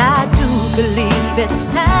 and I do believe it's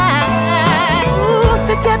time.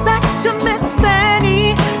 to get back to Miss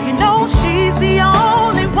Fanny. You know she's the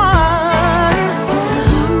only one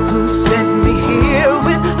who sent me here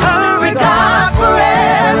with her regard for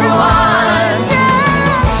everyone.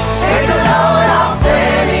 Yeah. Take a load off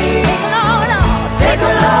Fanny. Take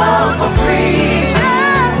a load for free.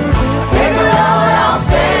 Take a load off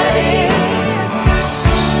Fanny.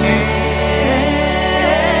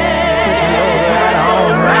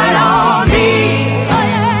 Right on me.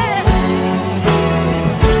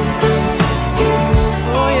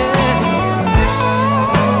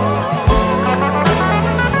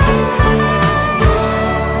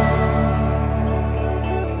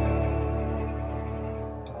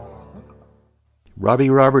 Robbie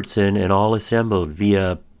Robertson and all assembled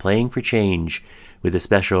via Playing for Change with a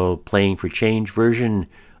special Playing for Change version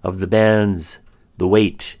of the band's The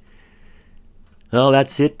Wait. Well,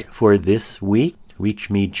 that's it for this week.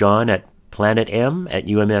 Reach me, John, at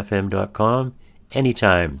planetm@umfm.com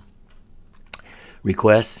anytime.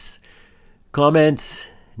 Requests, comments,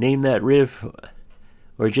 name that riff,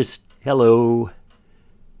 or just hello.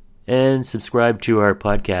 And subscribe to our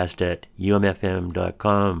podcast at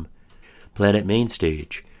umfm.com. Planet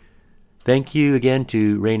Mainstage. Thank you again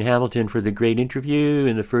to Raine Hamilton for the great interview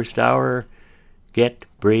in the first hour. Get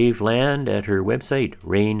Brave Land at her website,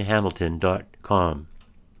 rainehamilton.com.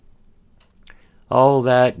 All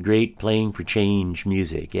that great Playing for Change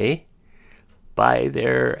music, eh? Buy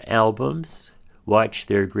their albums, watch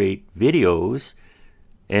their great videos,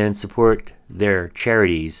 and support their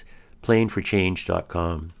charities,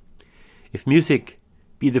 playingforchange.com. If music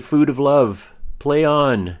be the food of love, play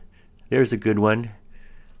on. There's a good one.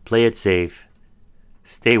 Play it safe.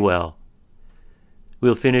 Stay well.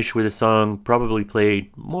 We'll finish with a song probably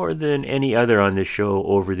played more than any other on this show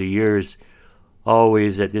over the years.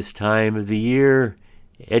 Always at this time of the year,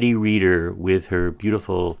 Eddie Reader with her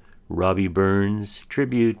beautiful Robbie Burns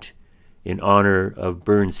tribute in honor of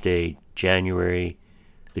Burns Day, January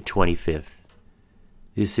the 25th.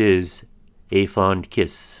 This is A Fond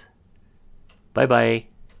Kiss. Bye-bye.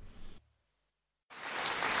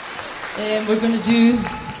 We're going to do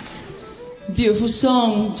a beautiful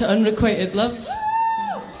song to Unrequited Love.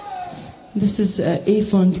 This is A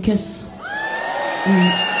Fond Kiss.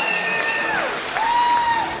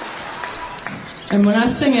 And when I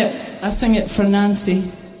sing it for Nancy,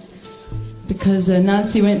 because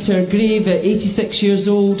Nancy went to her grave at 86 years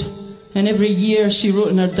old, and every year she wrote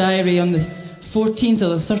in her diary on the 14th or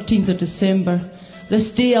the 13th of December,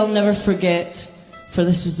 "This day I'll never forget, for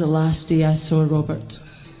this was the last day I saw Robert."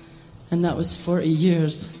 And that was 40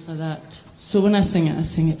 years of that. So when I sing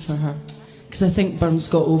it for her. Because I think Burns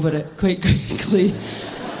got over it quite quickly.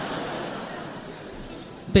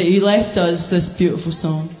 But he left us this beautiful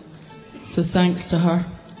song. So thanks to her,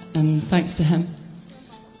 and thanks to him.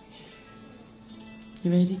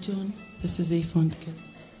 You ready, John? This is A Fond Kiss.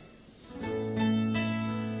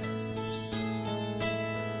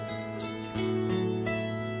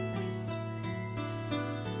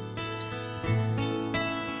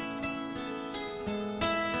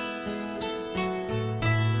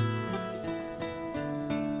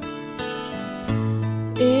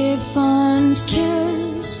 A fond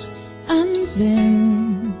kiss, and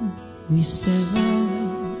then we sever.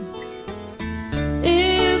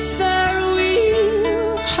 A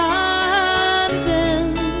farewell, and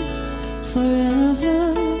then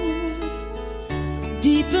forever.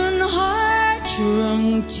 Deep in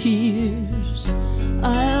heart-wrung tears,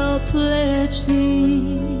 I'll pledge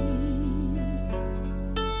thee.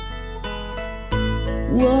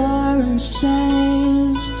 War and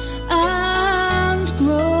sighs and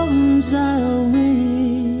groans I'll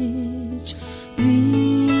wage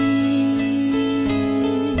thee.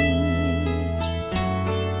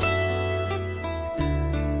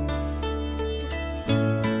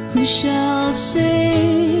 Who shall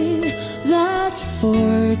say that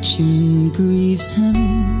fortune grieves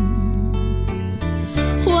him,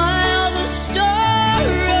 while the star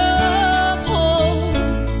of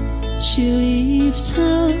hope she leaves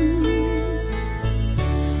him?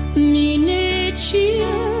 Mean a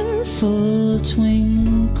cheerful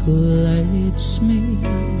twinkle lights me,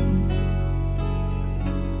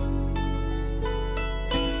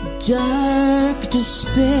 dark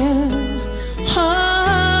despair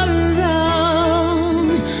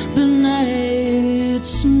around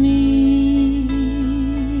benights me.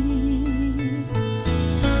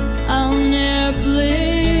 I'll ne'er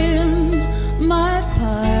blame my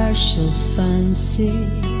partial fancy,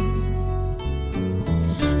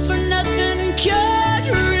 for nothing could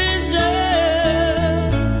resist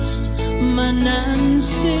my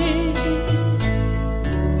Nancy.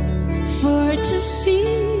 For to see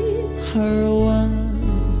her once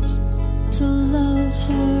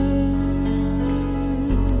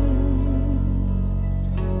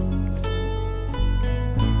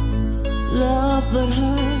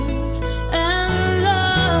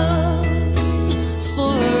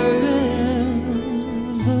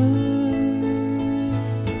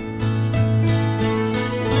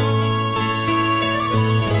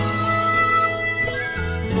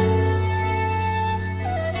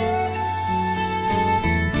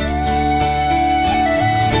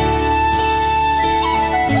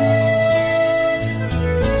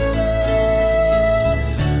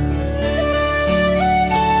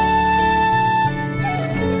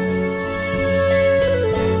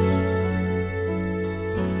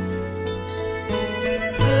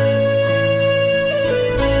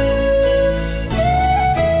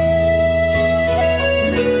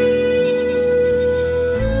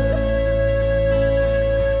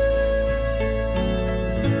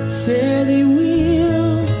fare thee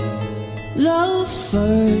weel, thou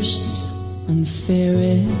first and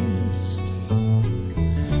fairest.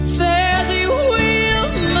 Fare thee weel,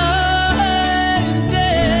 my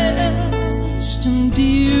best and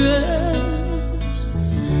dearest.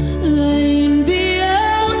 Thine be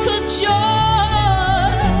ilka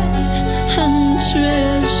joy and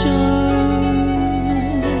treasure.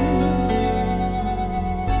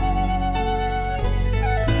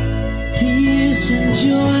 Peace,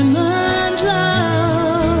 enjoyment,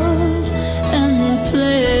 love, and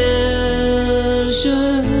pleasure.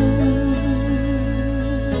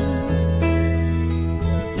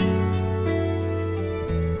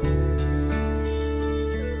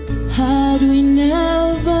 Had we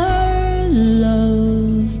never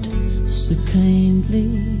loved so kindly,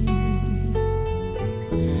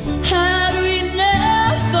 had we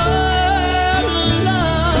never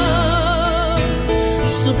loved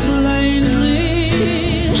so blindly,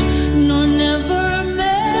 nor never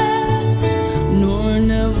met, nor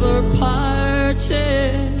never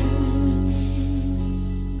parted,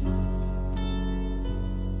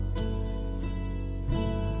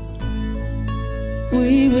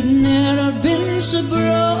 we would never have been so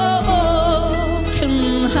broken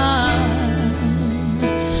hearted.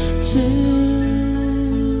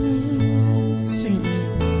 Sing.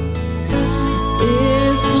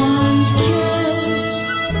 If one kiss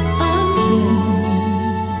and then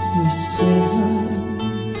we sever,